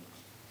me,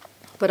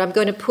 but I'm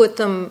going to put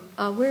them,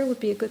 where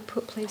would be a good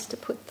place to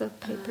put the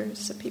papers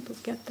so people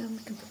get them?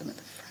 I can put them at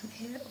the front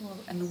here or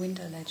on the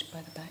window ledge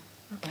by the back.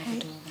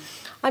 Okay.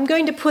 I'm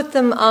going to put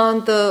them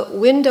on the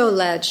window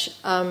ledge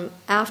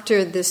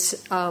after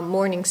this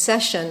morning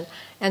session,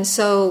 and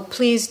so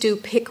please do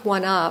pick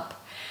one up.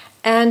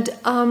 And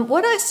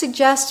what I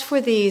suggest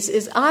for these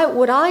is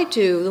what I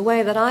do, the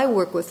way that I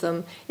work with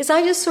them, is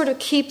I just sort of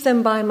keep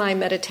them by my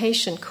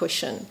meditation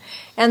cushion.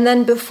 And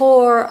then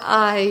before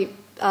I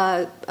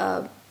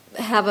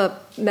have a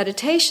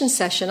meditation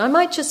session, I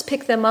might just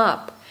pick them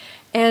up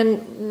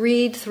and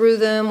read through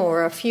them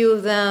or a few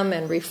of them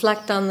and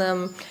reflect on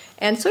them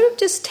and sort of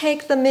just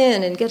take them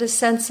in and get a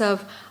sense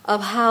of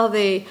how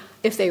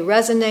if they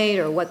resonate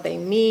or what they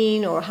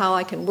mean or how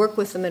I can work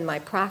with them in my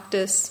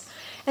practice.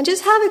 And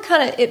just have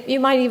it you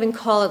might even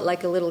call it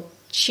like a little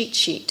cheat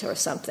sheet or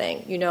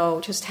something,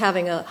 just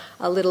having a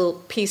little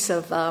piece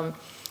of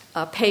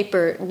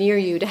paper near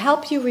you to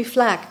help you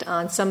reflect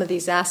on some of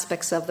these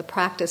aspects of the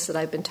practice that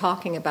I've been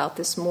talking about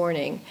this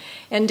morning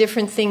and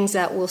different things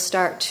that we'll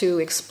start to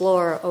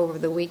explore over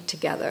the week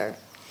together.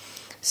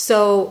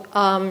 So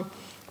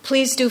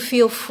please do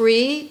feel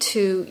free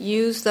to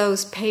use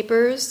those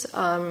papers.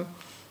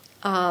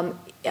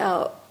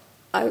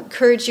 I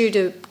encourage you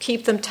to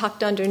keep them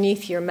tucked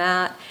underneath your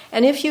mat.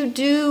 And if you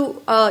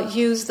do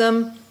use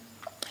them,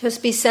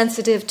 just be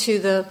sensitive to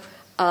the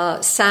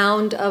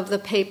sound of the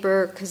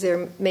paper, because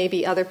there may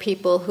be other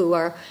people who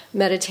are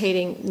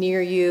meditating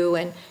near you,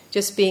 and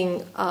just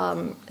being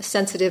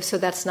sensitive so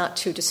that's not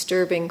too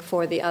disturbing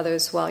for the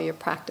others while you're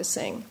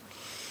practicing.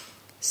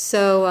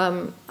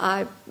 So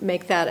I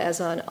make that as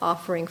an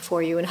offering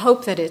for you and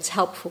hope that it's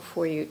helpful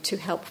for you to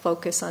help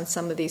focus on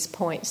some of these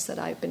points that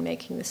I've been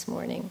making this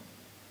morning.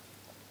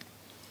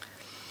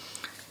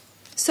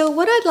 So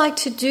what I'd like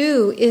to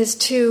do is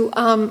to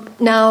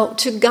now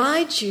to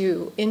guide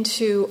you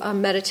into a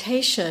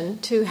meditation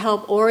to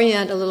help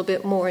orient a little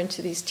bit more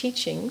into these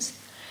teachings,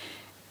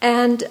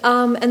 and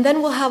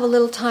then we'll have a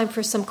little time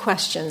for some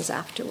questions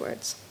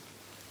afterwards.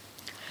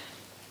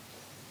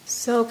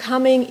 So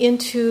coming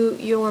into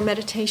your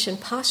meditation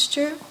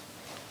posture.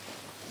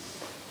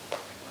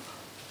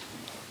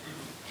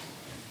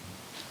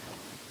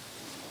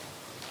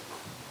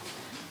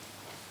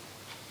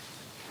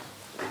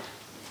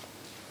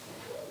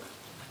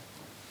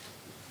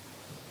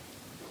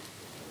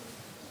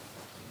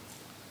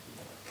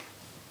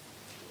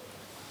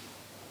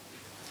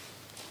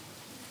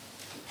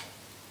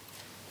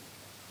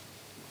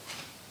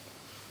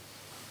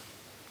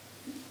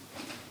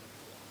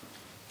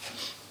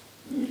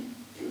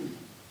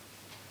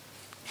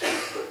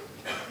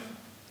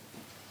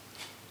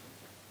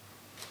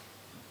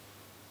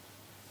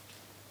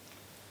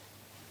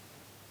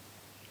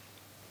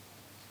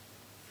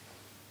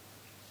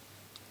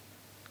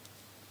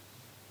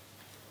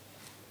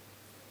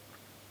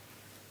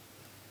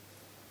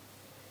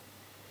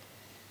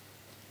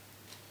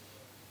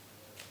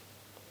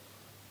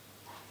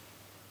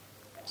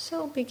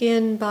 So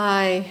begin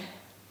by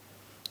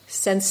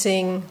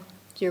sensing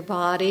your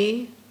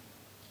body,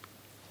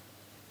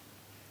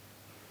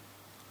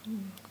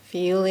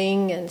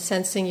 Feeling and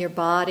sensing your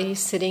body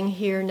sitting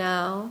here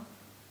now.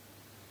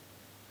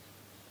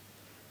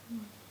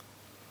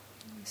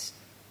 Just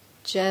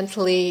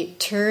gently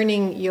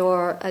turning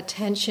your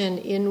attention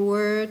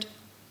inward.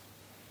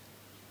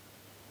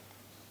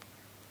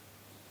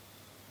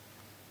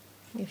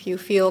 If you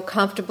feel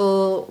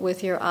comfortable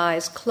with your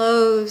eyes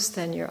closed,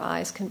 then your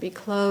eyes can be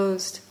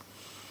closed.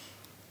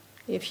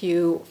 If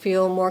you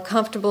feel more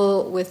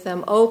comfortable with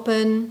them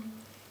open,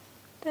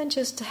 then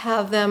just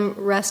have them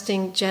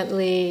resting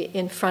gently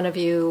in front of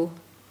you.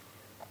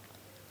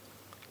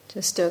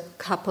 Just a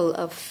couple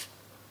of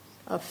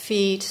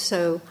feet,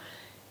 so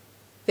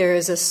there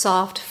is a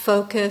soft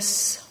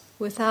focus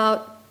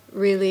without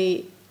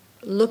really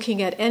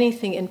looking at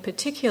anything in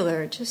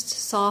particular, just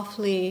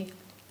softly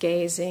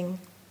gazing.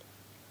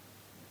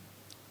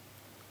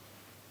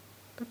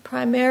 But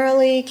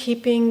primarily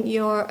keeping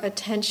your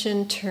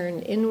attention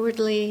turned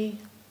inwardly,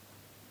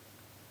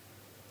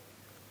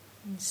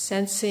 and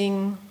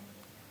sensing,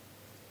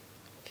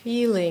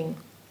 feeling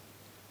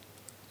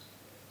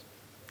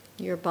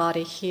your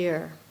body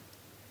here.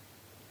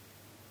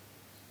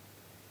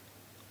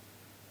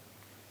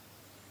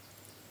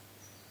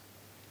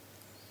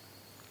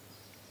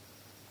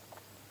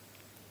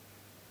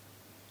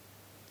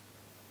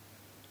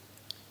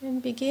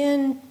 And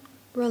begin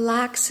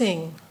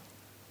relaxing,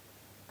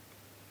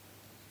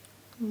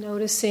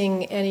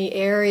 noticing any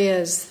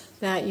areas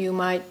that you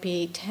might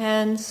be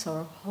tense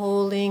or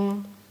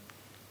holding.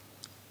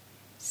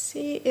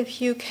 See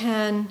if you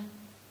can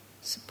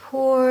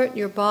support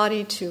your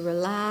body to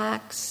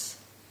relax.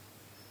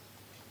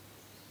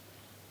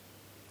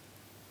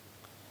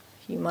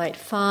 You might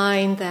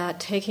find that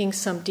taking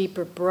some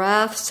deeper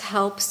breaths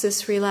helps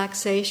this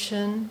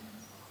relaxation.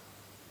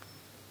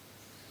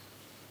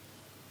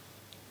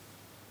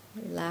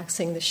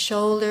 Relaxing the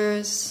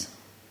shoulders,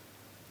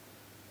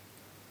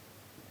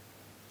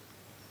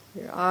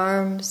 your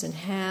arms and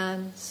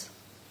hands.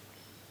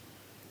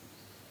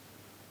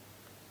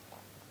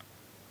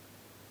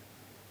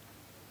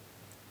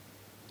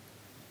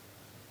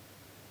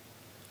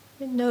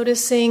 And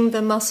noticing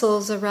the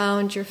muscles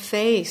around your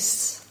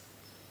face,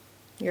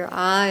 your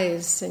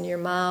eyes and your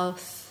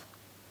mouth,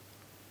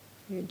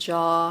 your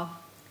jaw.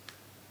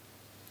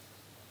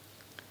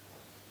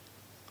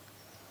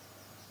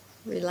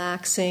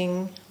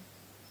 Relaxing,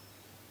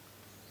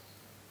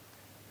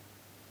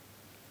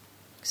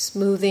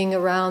 smoothing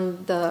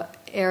around the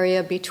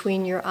area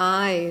between your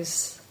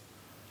eyes.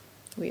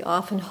 We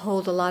often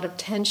hold a lot of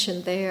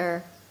tension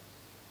there.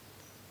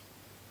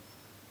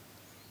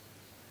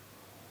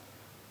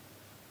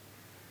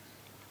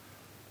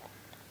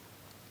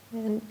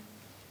 And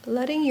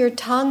letting your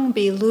tongue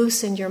be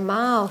loose in your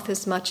mouth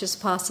as much as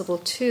possible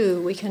too.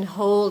 We can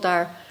hold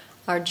our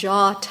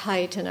jaw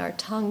tight and our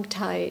tongue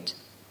tight.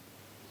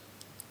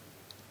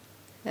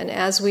 And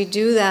as we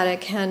do that, it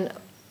can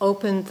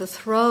open the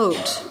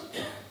throat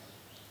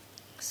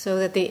so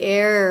that the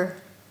air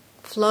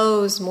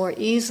flows more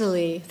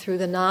easily through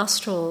the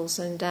nostrils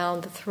and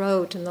down the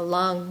throat and the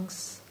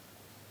lungs.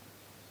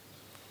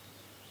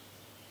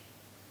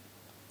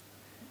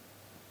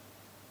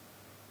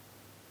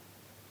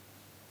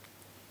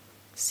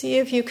 See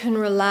if you can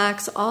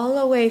relax all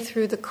the way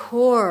through the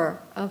core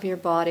of your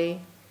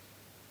body.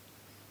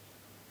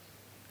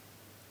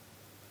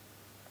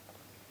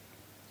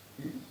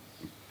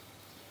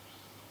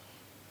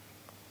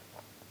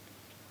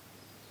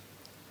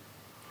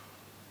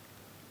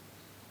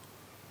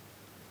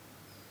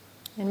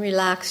 And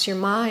relax your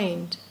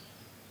mind.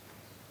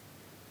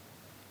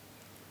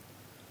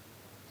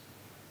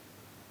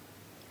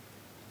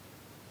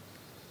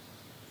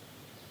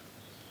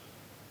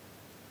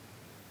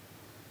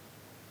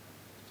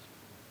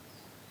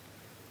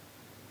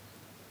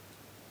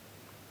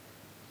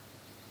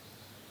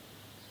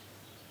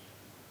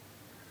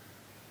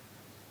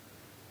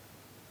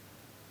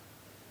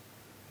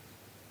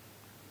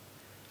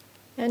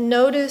 And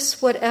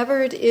notice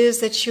whatever it is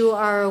that you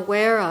are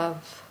aware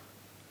of,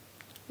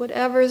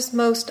 whatever's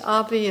most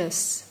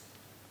obvious.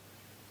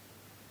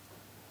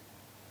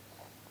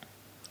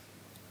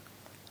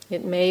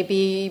 It may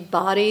be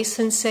body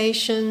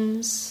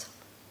sensations.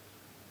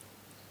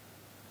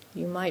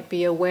 You might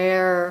be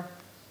aware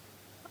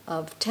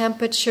of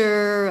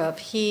temperature, of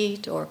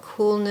heat or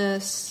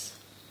coolness,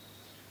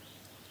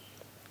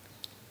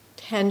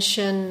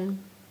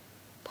 tension,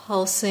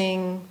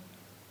 pulsing,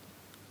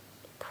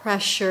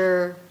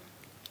 pressure,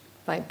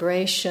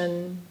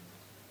 vibration.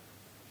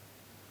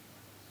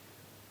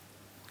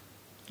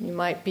 You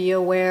might be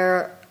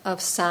aware of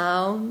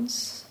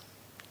sounds,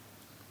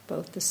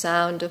 both the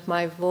sound of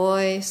my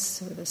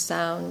voice or the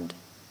sound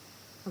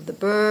of the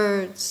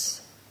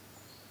birds,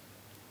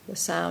 the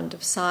sound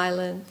of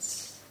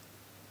silence.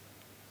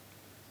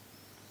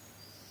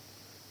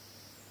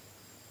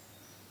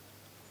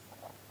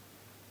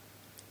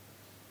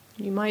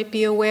 You might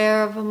be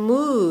aware of a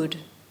mood.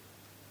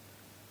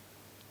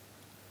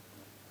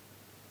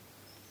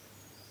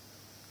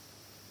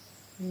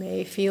 You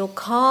may feel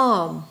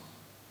calm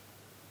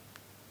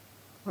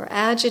or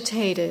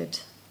agitated.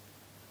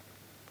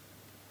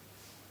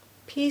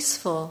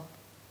 peaceful,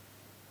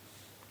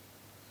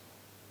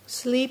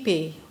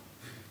 sleepy.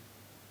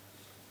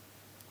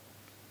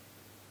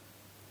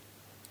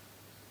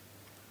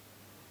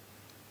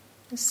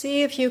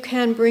 See if you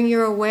can bring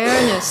your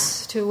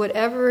awareness to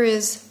whatever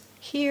is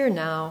here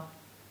now.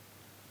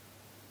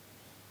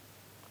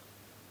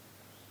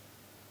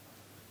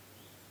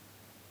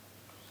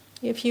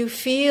 If you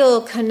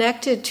feel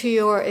connected to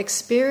your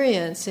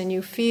experience and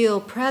you feel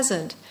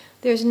present,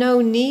 there's no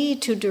need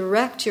to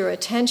direct your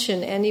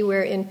attention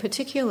anywhere in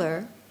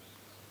particular.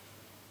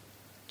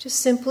 Just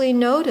simply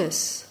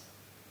notice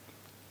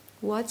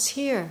what's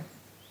here.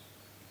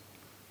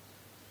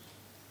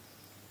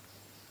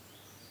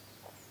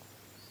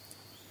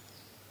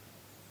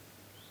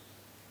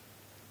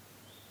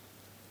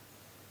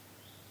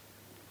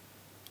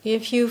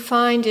 If you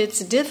find it's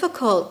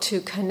difficult to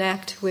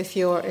connect with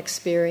your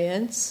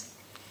experience,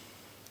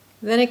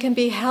 then it can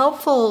be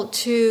helpful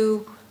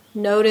to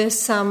notice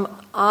some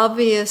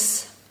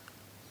obvious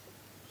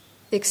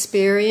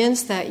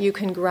experience that you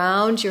can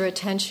ground your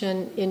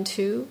attention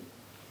into,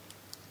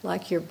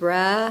 like your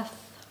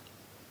breath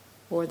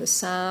or the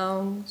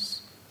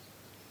sounds,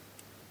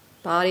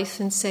 body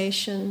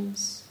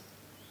sensations.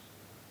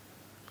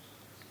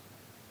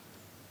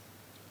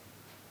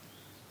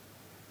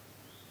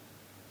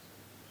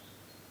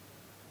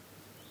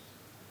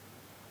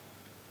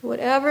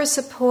 Whatever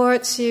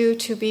supports you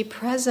to be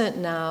present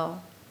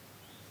now.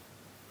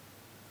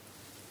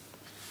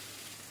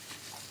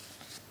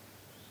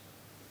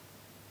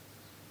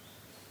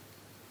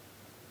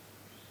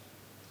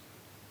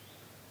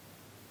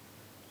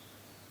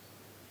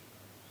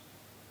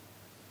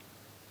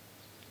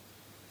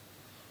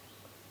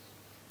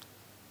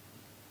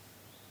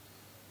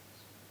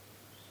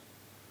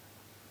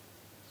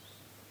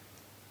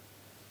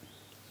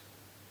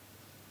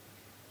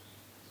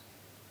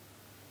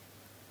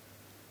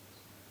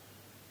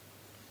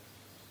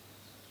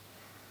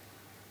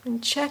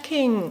 And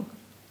checking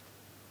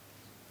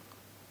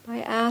by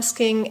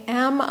asking,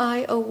 am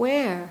I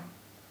aware?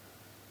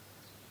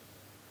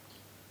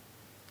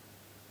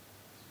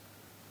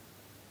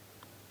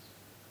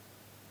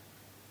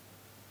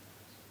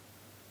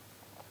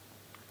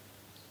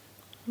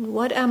 And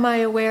what am I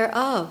aware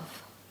of?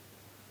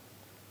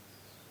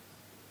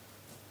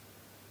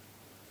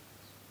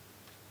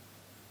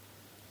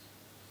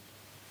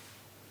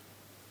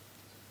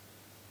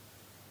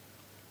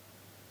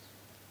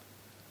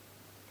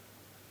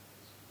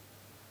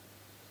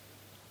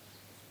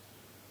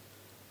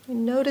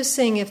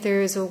 Noticing if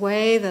there is a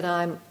way that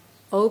I'm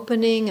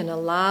opening and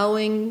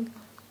allowing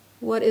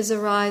what is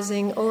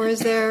arising, or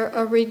is there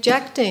a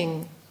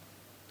rejecting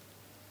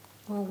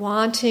or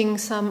wanting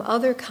some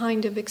other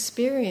kind of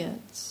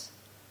experience?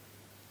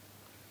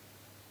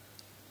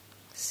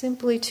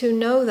 Simply to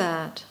know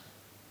that.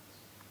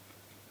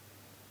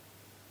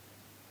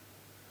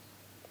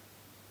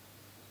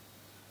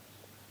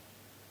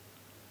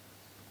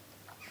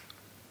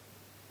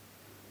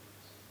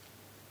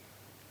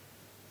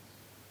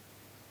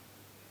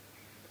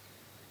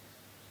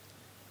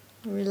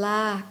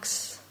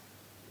 Relax.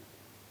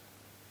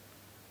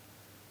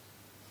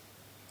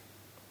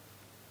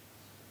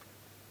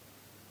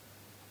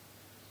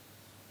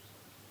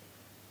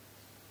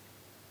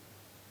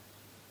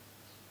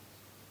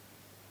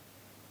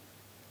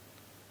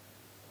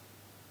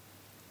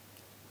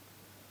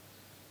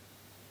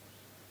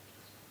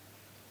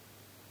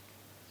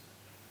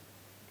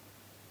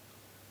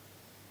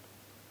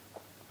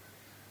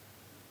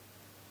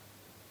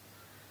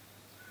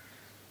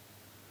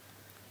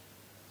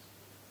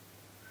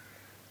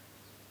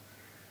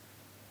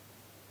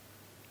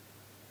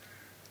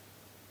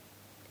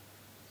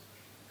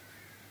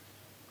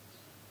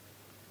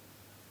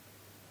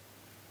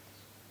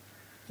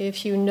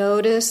 If you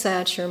notice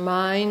that your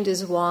mind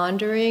is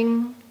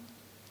wandering,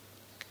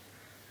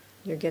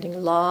 you're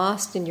getting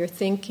lost in your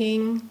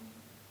thinking,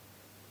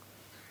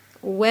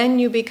 when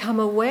you become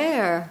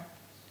aware,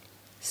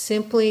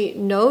 simply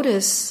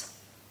notice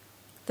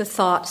the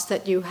thoughts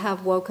that you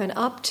have woken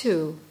up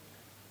to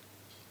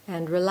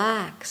and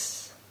relax.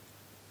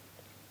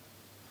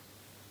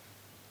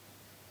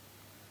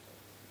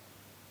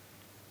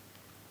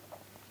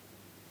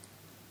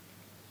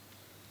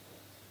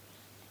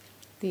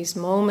 These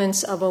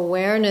moments of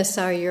awareness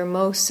are your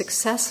most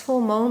successful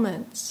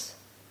moments.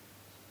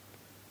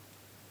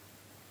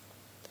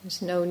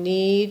 There's no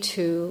need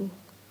to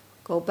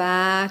go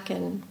back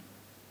and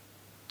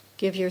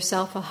give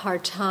yourself a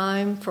hard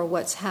time for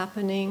what's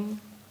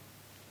happening.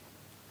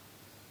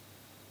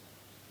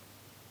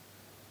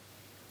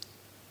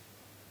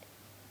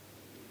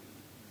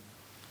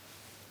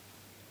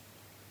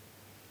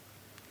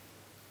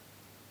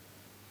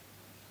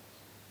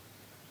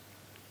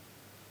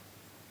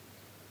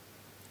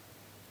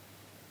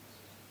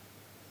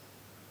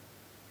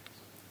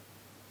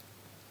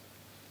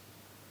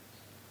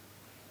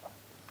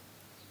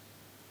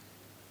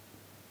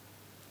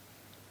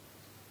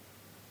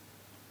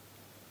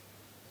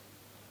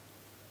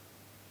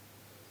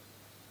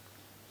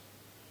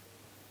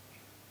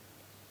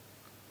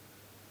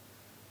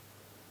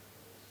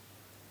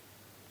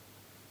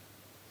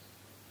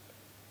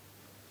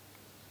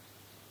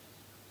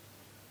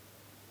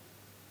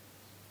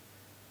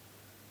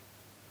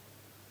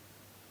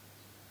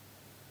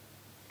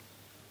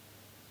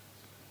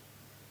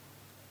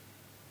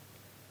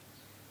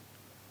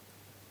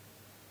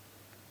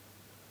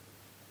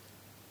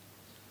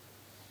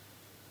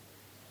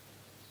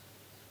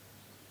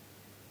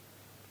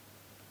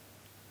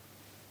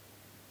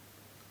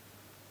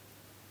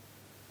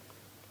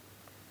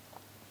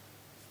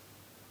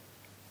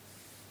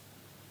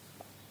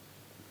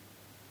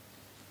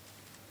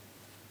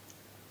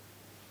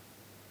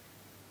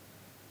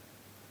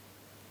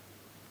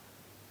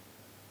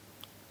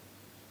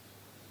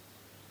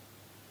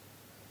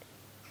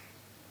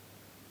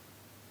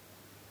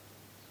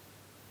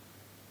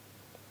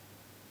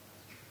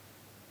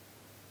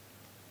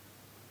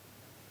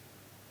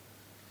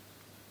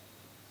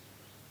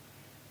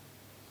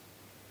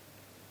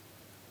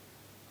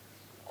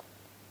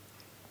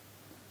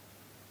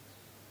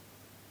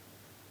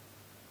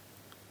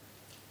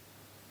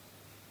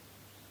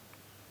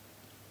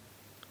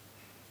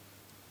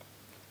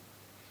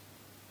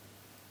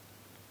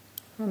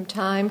 From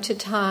time to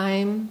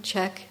time,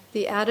 check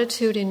the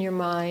attitude in your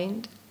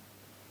mind.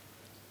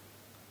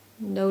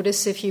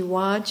 Notice if you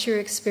want your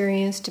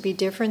experience to be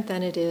different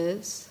than it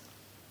is.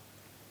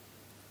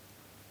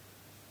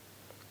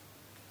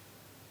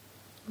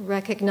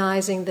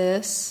 Recognizing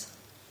this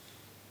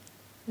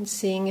and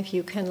seeing if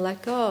you can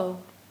let go.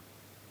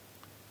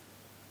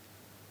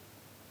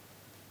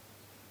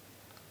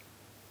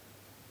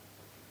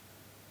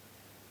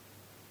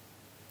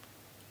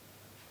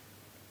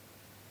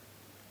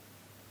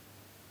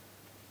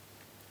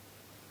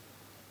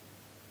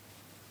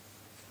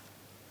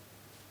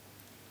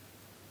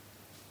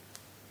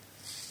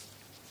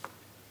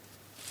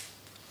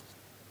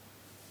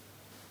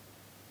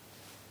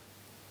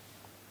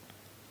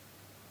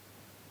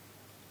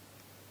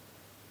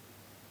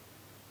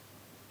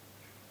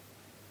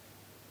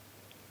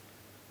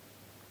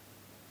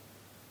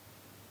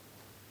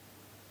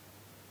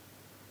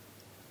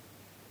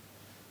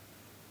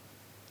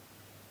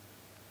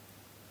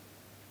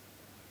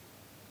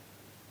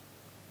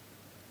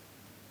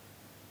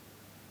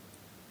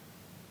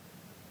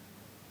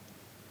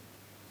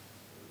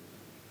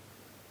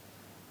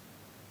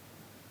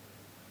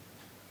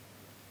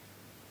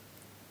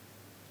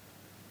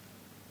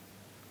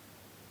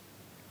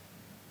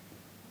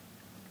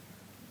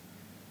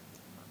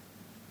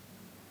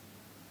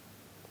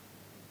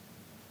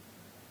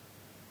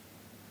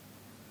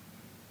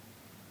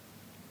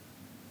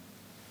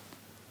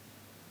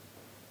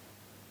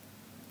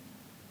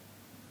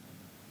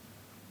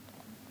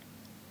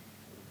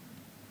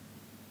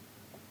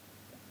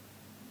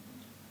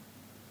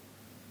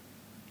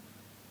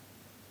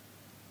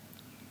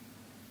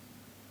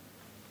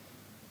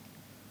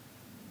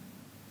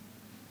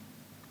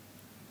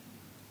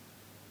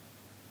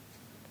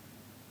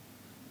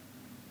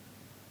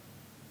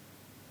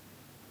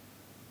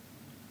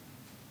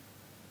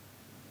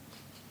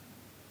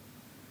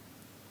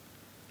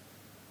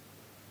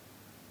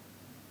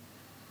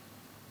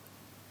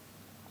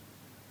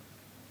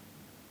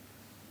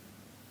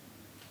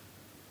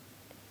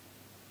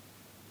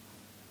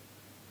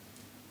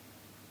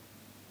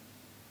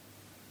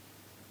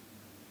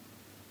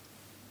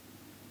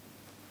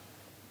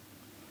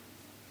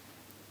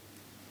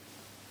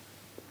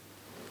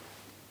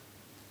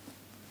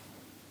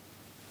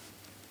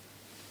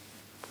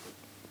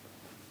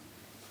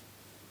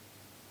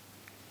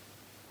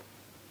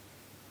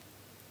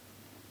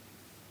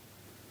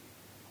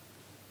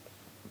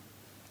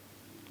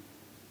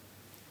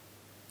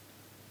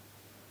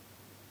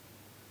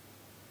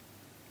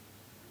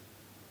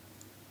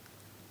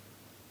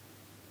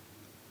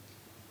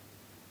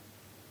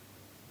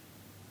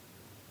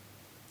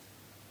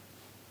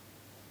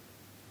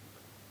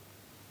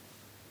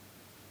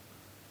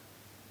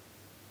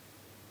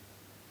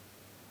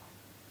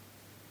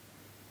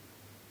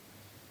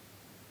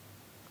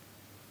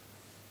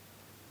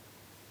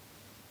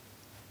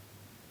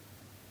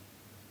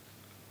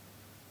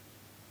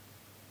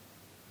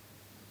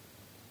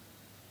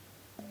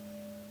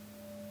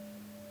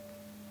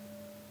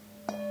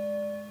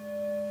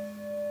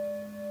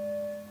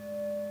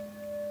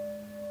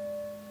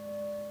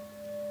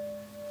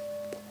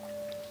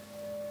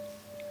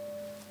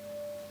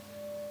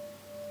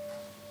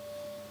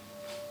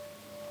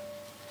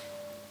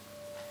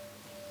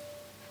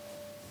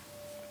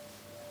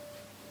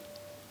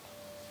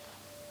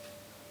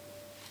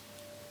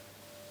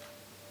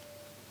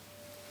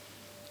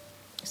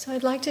 So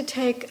I'd like to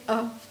take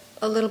a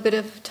little bit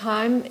of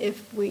time,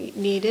 if we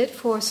need it,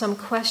 for some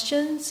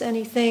questions.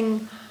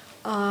 Anything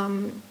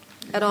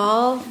at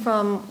all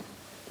from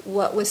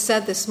what was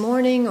said this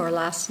morning or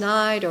last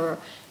night, or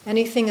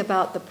anything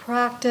about the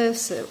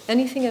practice,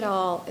 anything at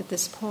all at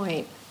this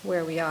point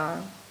where we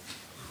are.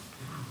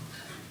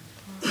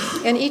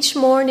 And each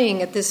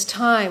morning at this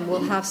time,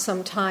 we'll have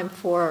some time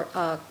for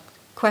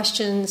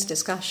questions,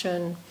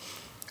 discussion,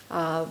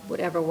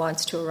 whatever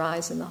wants to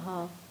arise in the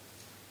hall.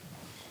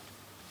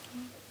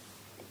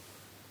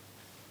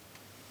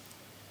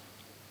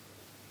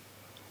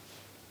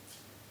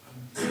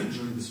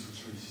 During this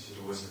retreat, is it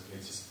always okay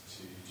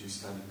to do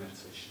standing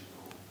meditation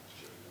or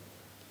during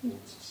the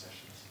walks or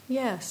sessions?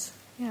 Yes.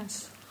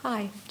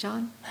 Hi,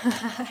 John.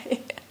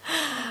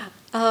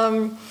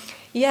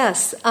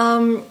 Yes.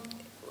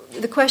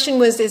 The question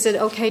was, is it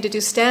okay to do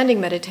standing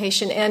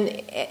meditation and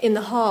in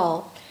the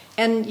hall?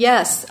 And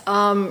yes,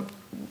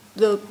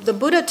 the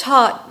Buddha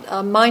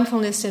taught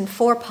mindfulness in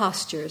 4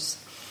 postures.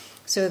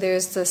 So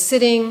there's the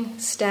sitting,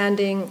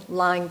 standing,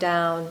 lying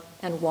down,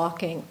 and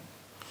walking.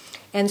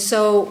 And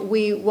so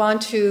we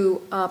want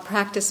to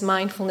practice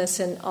mindfulness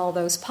in all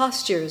those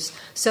postures.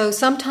 So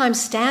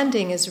sometimes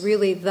standing is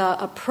really the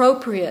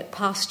appropriate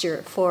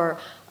posture for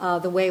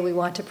the way we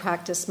want to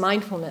practice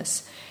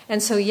mindfulness.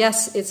 And so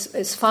yes,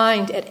 it's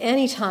fine at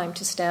any time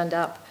to stand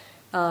up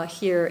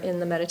here in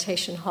the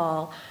meditation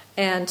hall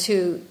and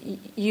to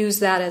use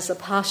that as a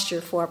posture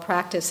for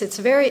practice.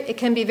 It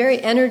can be very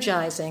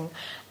energizing,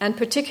 and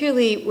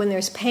particularly when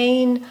there's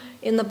pain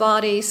in the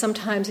body,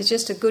 sometimes it's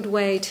just a good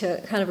way to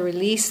kind of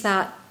release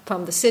that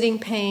from the sitting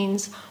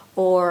pains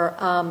or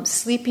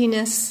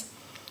sleepiness.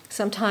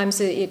 Sometimes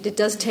it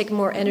does take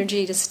more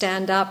energy to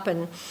stand up,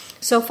 and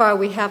so far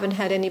we haven't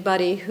had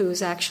anybody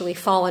who's actually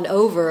fallen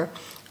over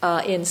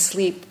in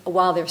sleep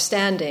while they're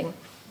standing.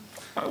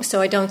 So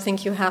I don't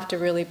think you have to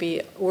really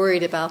be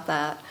worried about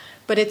that.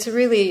 But it's a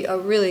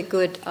really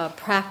good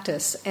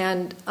practice.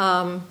 And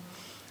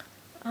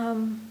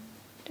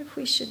if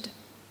we should,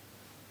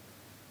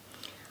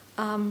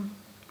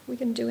 we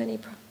can do any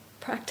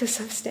practice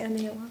of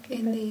standing and walking.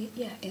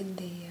 In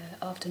the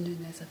afternoon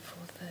there's a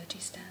 4:30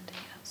 standing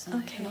outside.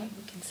 Okay.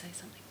 We can say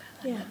something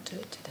about that. Yeah. Not do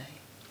it today.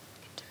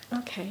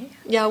 Okay.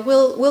 Yeah,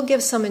 we'll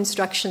give some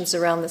instructions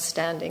around the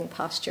standing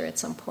posture at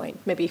some point.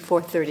 Maybe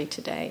 4:30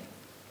 today.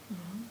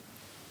 Mm-hmm.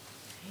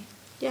 Okay.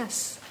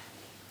 Yes.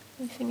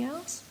 Anything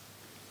else?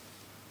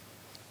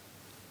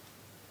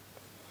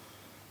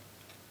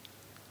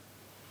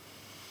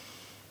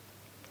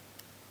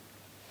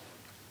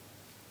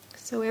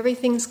 So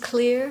everything's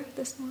clear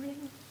this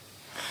morning?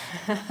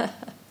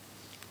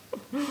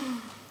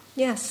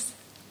 Yes.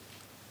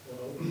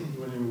 Well,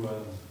 when you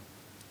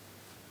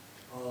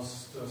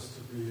asked us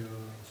to be to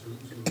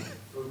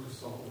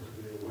focus on, or to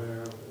be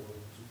aware, or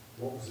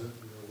what was it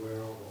you were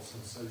aware of, what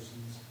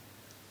sensations,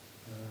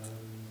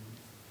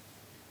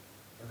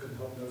 I couldn't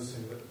help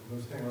noticing that the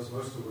thing I was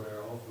most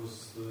aware of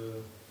was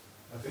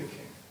my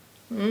thinking.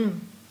 That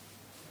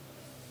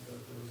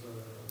there was a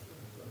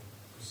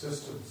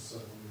persistence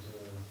and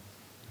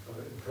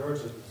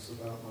imperativeness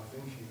about my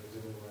thinking that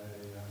in a way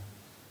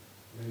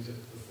made it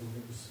the thing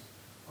that was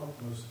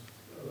utmost,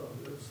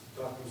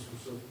 that was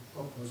sort of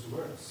utmost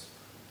awareness,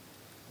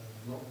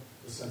 not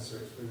the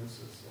sensory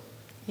experiences.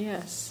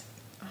 Yes.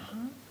 I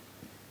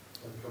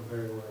become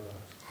very aware of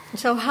that.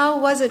 So how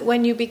was it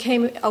when you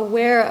became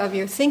aware of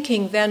your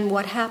thinking, then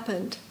what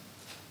happened?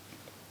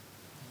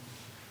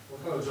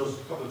 Well, a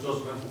couple of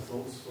judgmental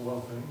thoughts, for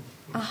one thing.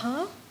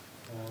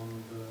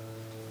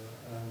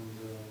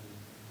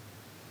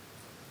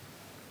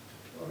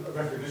 And a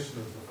recognition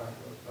of the fact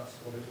that that's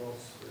what it was,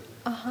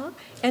 really.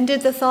 And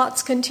did the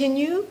thoughts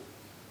continue?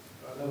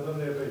 Then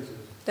they abated.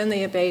 Then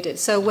they abated.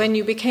 So when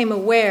you became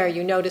aware,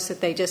 you noticed that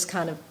they just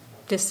kind of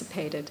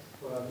dissipated.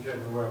 Well, I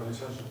became aware of the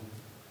intention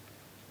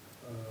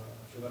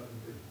for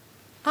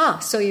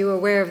that. So you were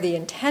aware of the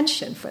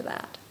intention for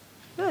that.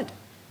 Good.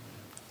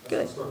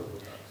 Good. I started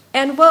with that.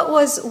 And what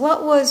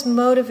was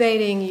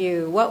motivating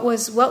you? What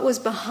was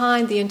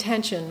behind the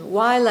intention?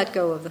 Why let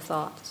go of the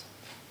thoughts?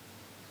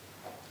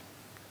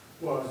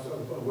 Well, I was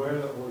aware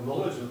or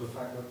knowledge of the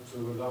fact that to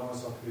allow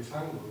myself to be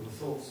tangled in the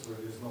thoughts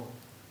really is not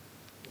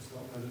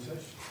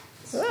meditation.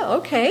 Well,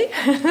 okay.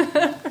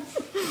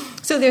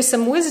 So there's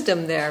some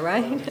wisdom there,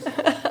 right?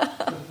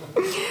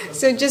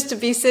 So just to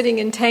be sitting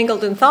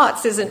entangled in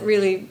thoughts isn't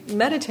really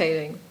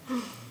meditating.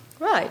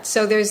 Right.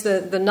 So there's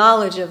the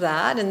knowledge of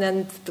that, and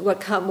then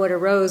what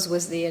arose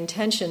was the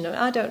intention.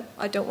 I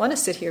don't want to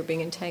sit here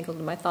being entangled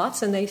in my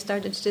thoughts, and they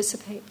started to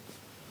dissipate.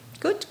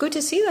 Good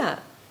to see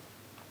that.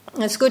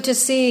 It's good to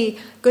see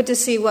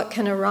what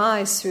can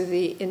arise through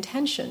the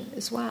intention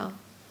as well.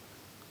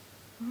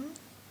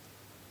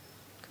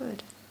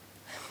 Good.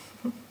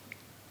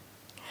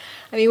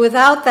 I mean,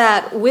 without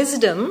that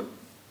wisdom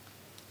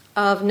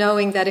of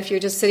knowing that if you're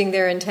just sitting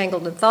there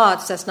entangled in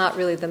thoughts, that's not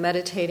really the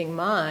meditating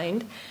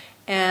mind,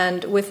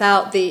 and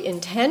without the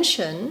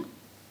intention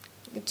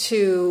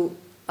to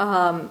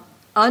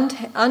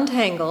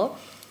untangle,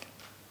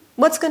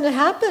 what's going to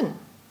happen?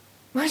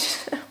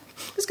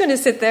 Who's going to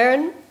sit there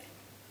and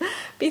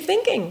be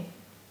thinking?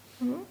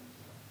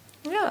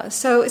 Yeah,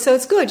 so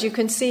it's good. You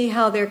can see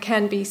how there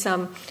can be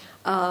some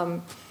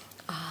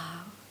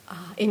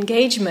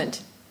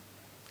engagement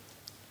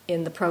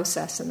in the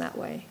process in that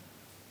way.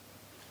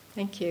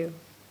 Thank you.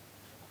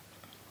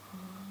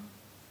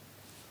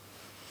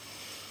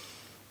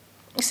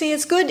 See,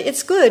 it's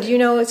good. You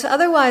know, it's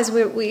otherwise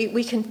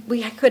we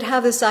could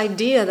have this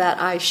idea that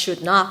I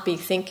should not be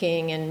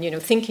thinking,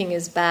 and thinking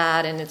is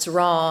bad and it's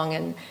wrong,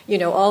 and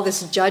all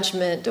this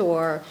judgment,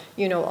 or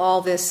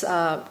all this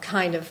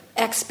kind of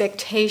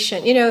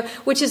expectation,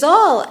 which is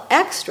all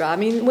extra. I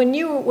mean, when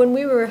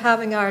we were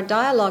having our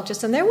dialogue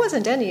just then, there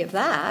wasn't any of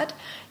that.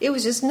 It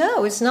was just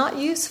no, it's not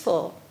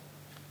useful.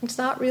 It's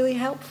not really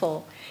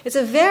helpful. It's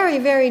a very,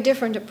 very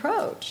different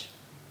approach.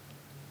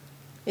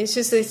 It's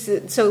just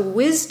so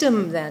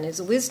wisdom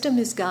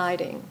is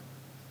guiding.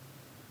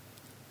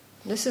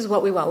 This is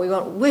what we want.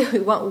 We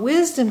want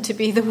wisdom to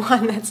be the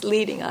one that's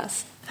leading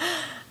us,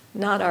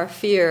 not our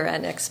fear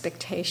and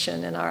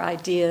expectation and our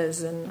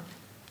ideas and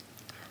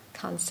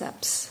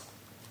concepts.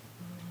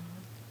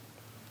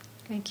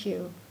 Thank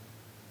you.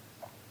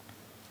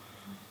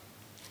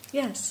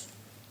 Yes.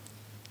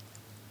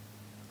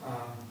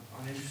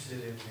 I'm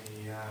interested in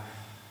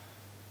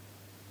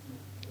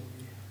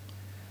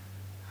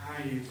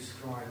how you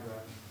describe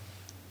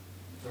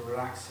the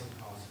relaxing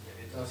part of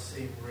it. It does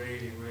seem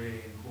really,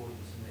 really important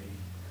to me,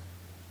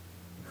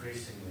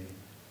 increasingly.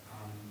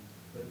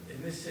 But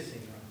in this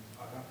sitting,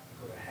 I've got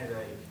a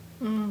headache.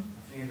 I'm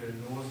feeling a bit of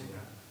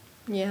nausea.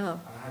 Yeah.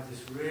 I had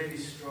this really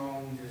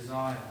strong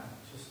desire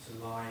just to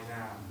lie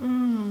down.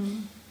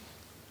 And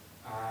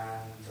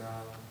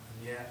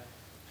yet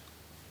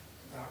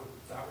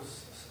that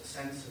was a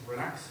sense of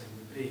relaxing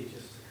would be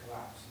just to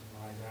collapse and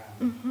lie down.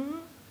 Mm-hmm.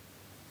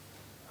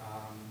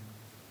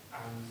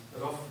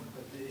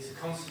 But it's a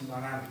constant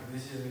dynamic, and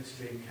this is an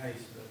extreme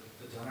case, but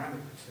the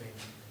dynamic between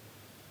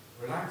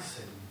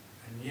relaxing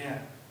and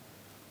yet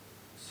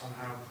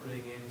somehow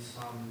putting in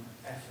some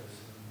effort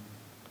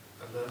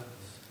and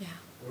alertness. Yeah.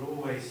 There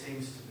always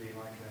seems to be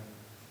like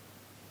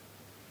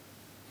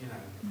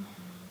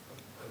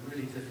a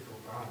really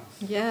difficult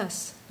balance.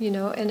 Yes,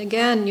 and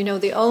again,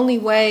 the only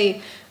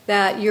way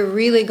that you're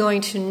really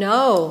going to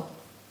know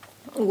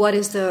what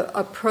is the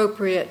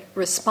appropriate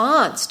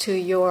response to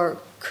your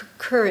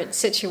current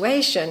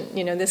situation,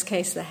 in this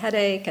case the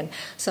headache and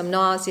some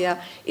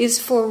nausea, is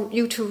for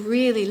you to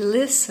really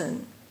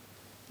listen.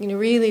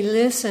 Really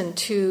listen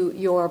to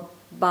your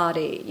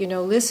body,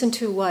 listen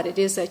to what it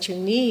is that you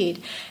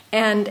need,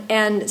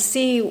 and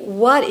see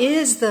what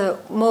is the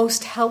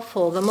most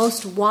helpful, the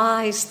most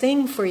wise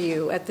thing for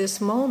you at this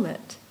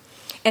moment.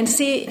 And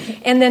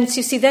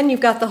then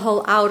you've got the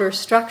whole outer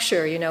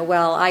structure,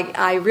 well,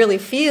 I really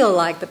feel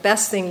like the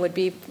best thing would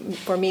be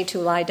for me to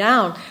lie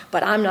down,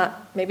 but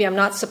maybe I'm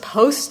not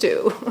supposed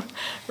to,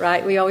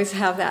 right? We always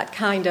have that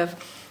kind of,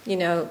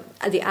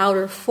 the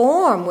outer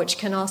form, which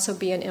can also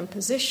be an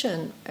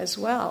imposition as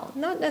well.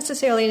 Not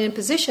necessarily an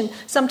imposition,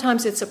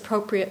 sometimes it's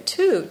appropriate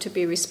too to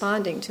be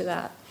responding to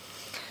that.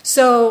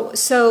 So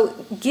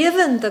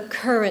given the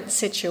current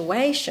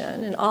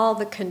situation and all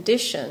the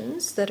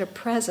conditions that are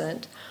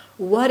present,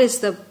 what is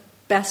the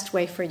best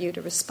way for you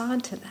to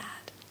respond to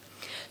that?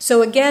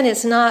 So again,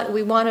 it's not,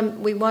 we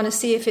want to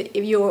see if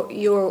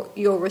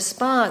your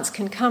response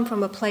can come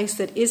from a place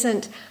that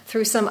isn't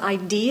through some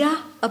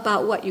idea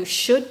about what you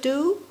should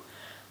do,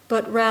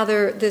 but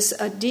rather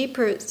a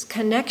deeper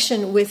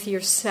connection with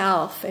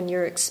yourself and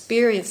your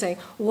experiencing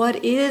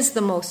what is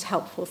the most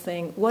helpful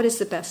thing, what is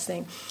the best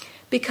thing.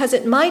 Because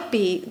it might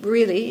be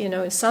really,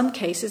 in some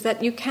cases,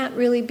 that you can't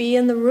really be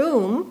in the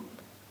room.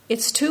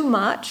 It's too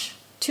much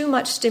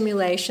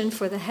stimulation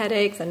for the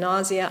headache, the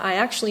nausea. I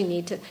actually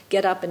need to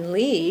get up and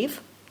leave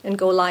and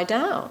go lie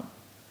down.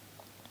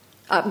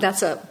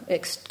 That's a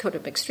kind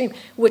of extreme,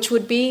 which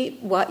would be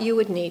what you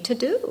would need to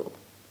do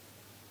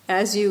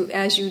as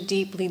you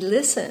deeply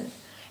listen,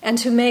 and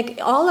to make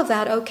all of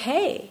that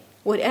okay.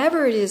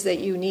 Whatever it is that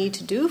you need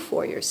to do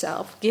for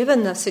yourself,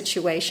 given the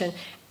situation,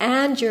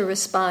 and you're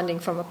responding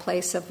from a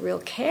place of real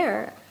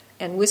care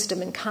and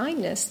wisdom and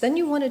kindness, then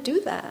you want to do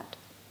that.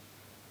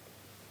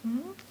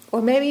 Mm-hmm.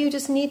 Or maybe you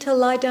just need to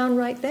lie down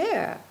right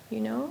there,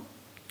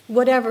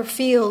 Whatever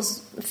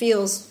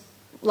feels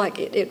like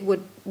it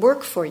would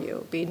work for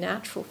you, be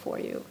natural for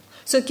you.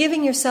 So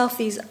giving yourself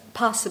these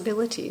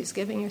possibilities,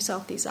 giving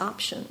yourself these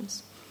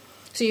options.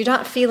 So you're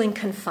not feeling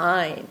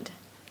confined.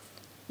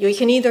 You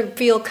can either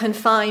feel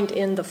confined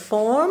in the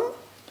form,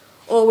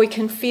 or we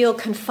can feel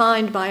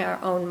confined by our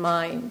own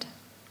mind.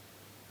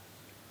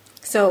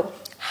 So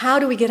how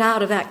do we get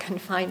out of that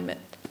confinement?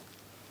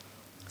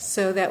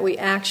 So that we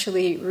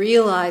actually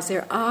realize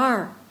there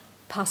are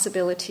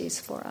possibilities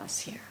for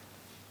us here.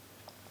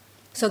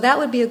 So that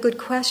would be a good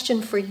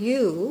question for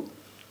you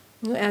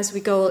as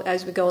we go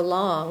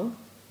along,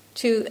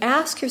 to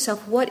ask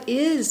yourself, what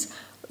is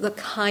the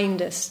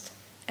kindest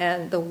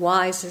and the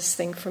wisest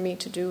thing for me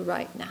to do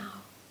right now?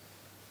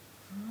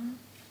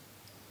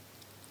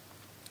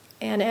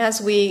 And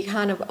as we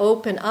kind of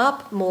open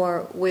up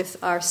more with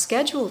our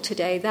schedule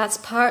today, that's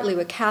partly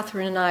what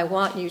Catherine and I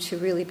want you to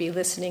really be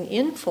listening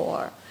in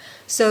for,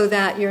 so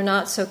that you're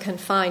not so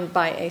confined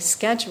by a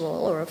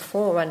schedule or a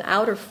form, an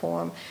outer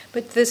form,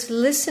 but this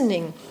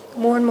listening,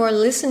 more and more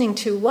listening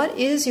to what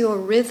is your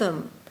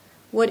rhythm,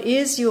 what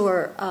is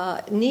your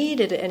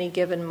need at any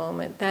given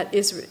moment that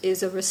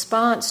is a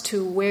response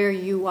to where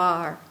you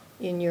are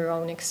in your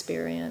own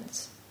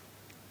experience.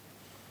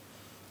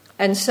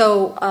 And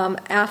so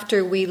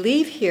after we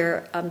leave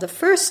here, the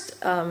first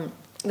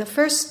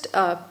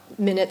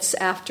minutes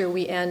after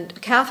we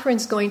end,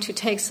 Catherine's going to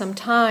take some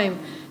time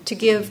to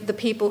give the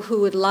people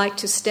who would like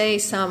to stay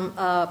some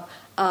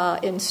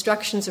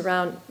instructions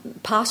around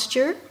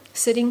posture,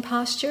 sitting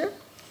posture.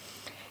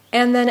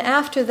 And then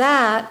after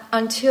that,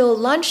 until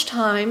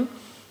lunchtime,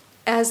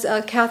 as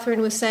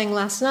Catherine was saying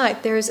last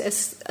night, there's a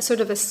sort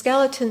of a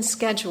skeleton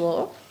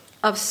schedule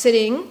of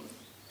sitting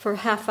for a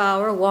half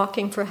hour,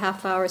 walking for a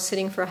half hour,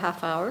 sitting for a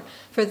half hour,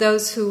 for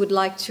those who would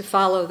like to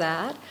follow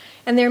that.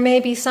 And there may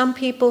be some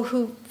people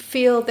who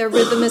feel their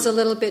rhythm is a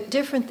little bit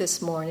different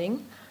this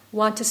morning,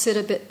 want to sit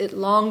a bit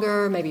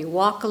longer, maybe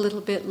walk a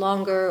little bit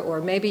longer, or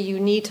maybe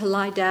you need to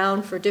lie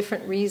down for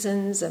different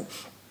reasons, and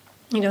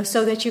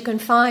so that you can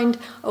find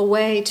a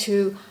way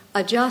to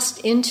adjust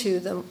into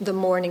the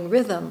morning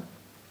rhythm.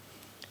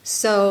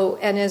 So,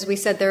 and as we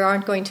said, there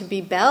aren't going to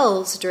be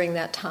bells during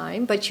that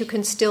time, but you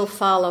can still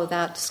follow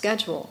that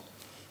schedule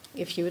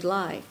if you would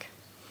like.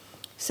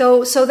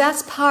 So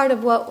that's part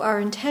of what our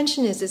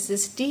intention is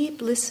this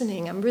deep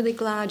listening. I'm really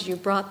glad you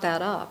brought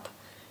that up,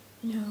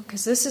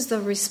 because this is the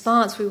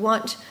response. We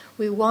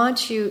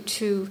want you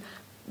to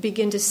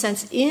begin to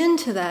sense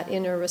into that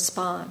inner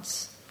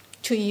response,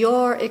 to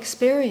your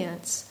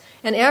experience,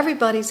 And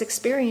everybody's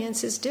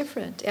experience is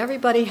different.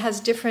 Everybody has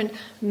different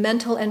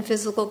mental and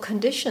physical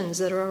conditions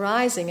that are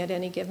arising at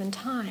any given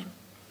time.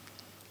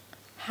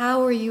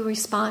 How are you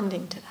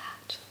responding to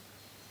that?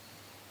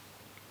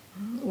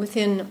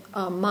 Within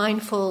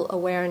mindful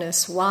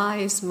awareness,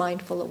 wise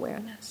mindful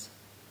awareness.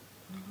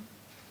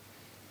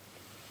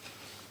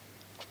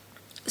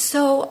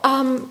 So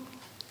I'll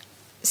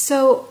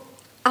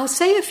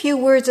say a few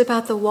words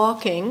about the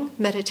walking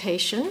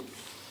meditation,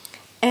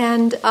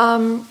 and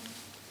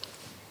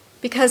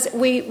because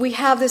we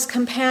have this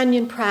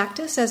companion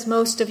practice, as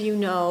most of you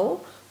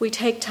know, we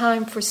take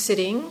time for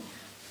sitting,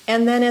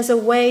 and then as a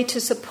way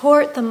to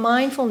support the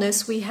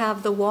mindfulness, we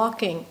have the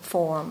walking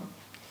form.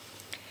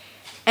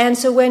 And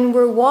so when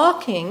we're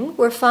walking,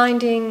 we're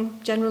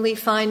generally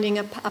finding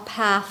a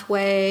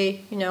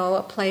pathway,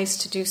 a place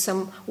to do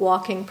some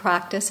walking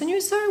practice. And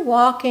you're sort of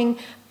walking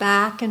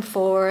back and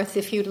forth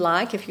if you'd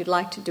like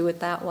to do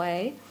it that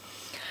way.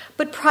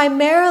 But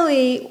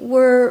primarily,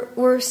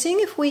 we're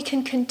seeing if we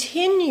can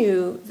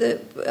continue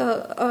the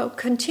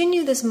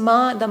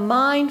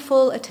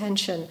mindful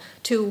attention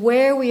to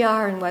where we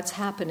are and what's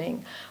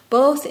happening,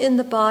 both in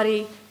the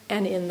body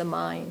and in the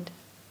mind.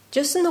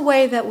 Just in the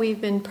way that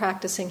we've been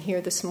practicing here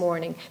this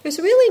morning. There's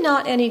really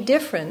not any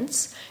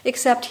difference,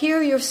 except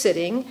here you're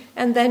sitting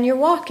and then you're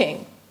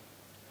walking.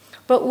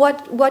 But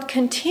what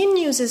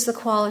continues is the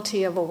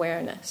quality of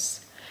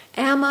awareness.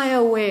 Am I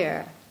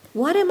aware?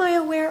 What am I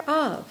aware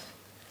of?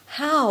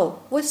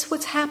 How?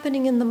 What's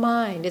happening in the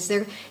mind? Is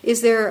there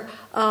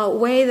a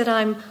way that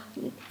I'm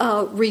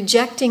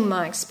rejecting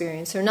my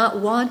experience or not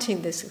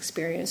wanting this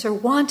experience or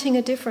wanting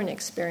a different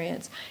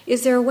experience?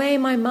 Is there a way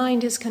my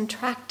mind is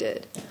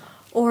contracted?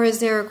 Or is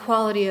there a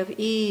quality of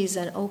ease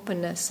and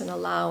openness and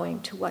allowing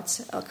to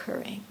what's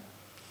occurring?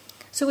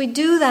 So we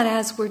do that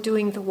as we're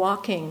doing the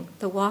walking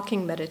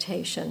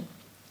meditation.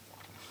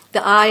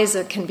 The eyes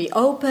can be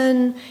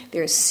open,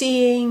 there's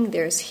seeing,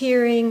 there's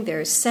hearing,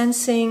 there's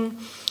sensing.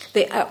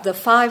 The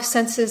five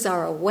senses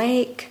are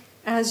awake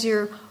as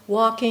you're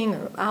walking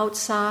or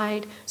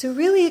outside. So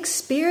really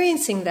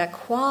experiencing that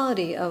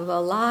quality of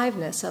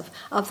aliveness,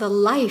 of the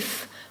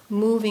life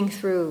moving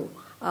through,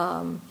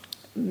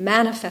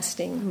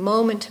 manifesting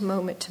moment to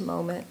moment to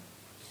moment.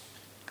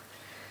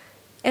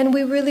 And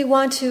we really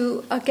want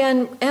to,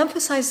 again,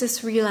 emphasize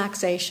this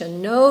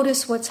relaxation.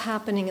 Notice what's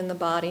happening in the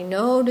body.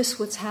 Notice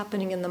what's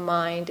happening in the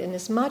mind. And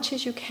as much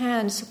as you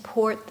can,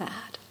 support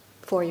that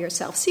for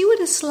yourself. See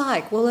what it's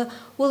like.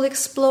 We'll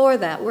explore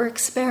that. We're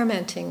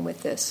experimenting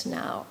with this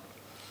now.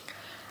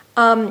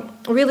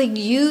 Really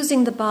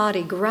using the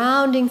body,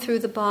 grounding through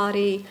the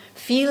body,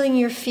 feeling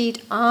your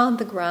feet on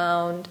the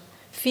ground,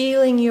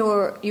 feeling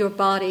your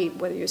body,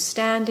 whether you're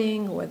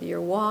standing or whether you're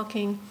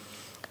walking,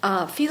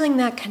 feeling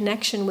that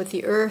connection with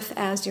the earth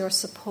as your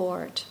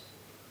support.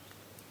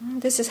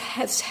 This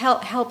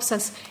helps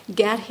us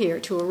get here,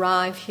 to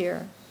arrive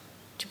here,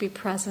 to be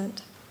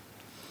present.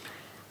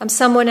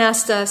 Someone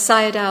asked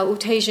Sayadaw U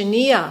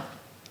Tejaniya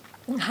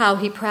how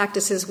he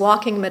practices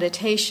walking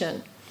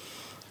meditation.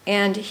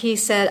 And he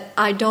said,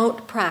 I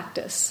don't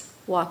practice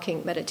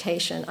walking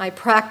meditation. I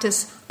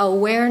practice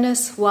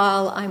awareness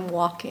while I'm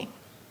walking.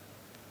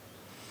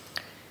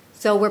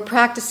 So we're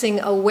practicing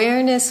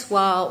awareness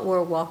while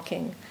we're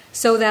walking,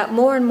 so that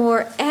more and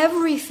more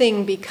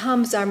everything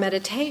becomes our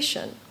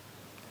meditation.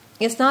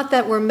 It's not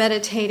that we're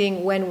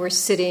meditating when we're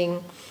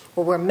sitting,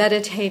 or we're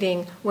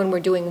meditating when we're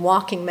doing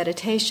walking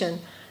meditation,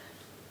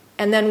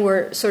 and then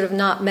we're sort of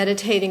not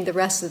meditating the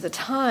rest of the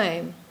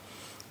time.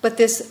 But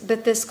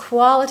this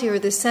quality or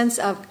this sense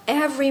of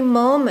every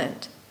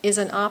moment is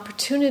an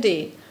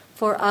opportunity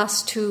for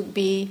us to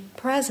be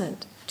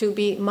present, to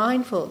be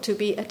mindful, to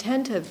be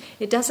attentive.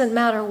 It doesn't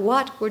matter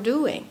what we're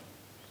doing.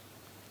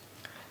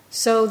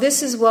 So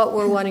this is what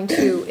we're wanting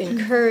to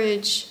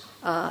encourage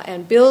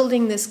and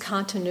building this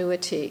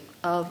continuity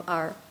of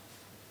our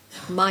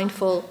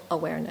mindful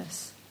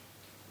awareness.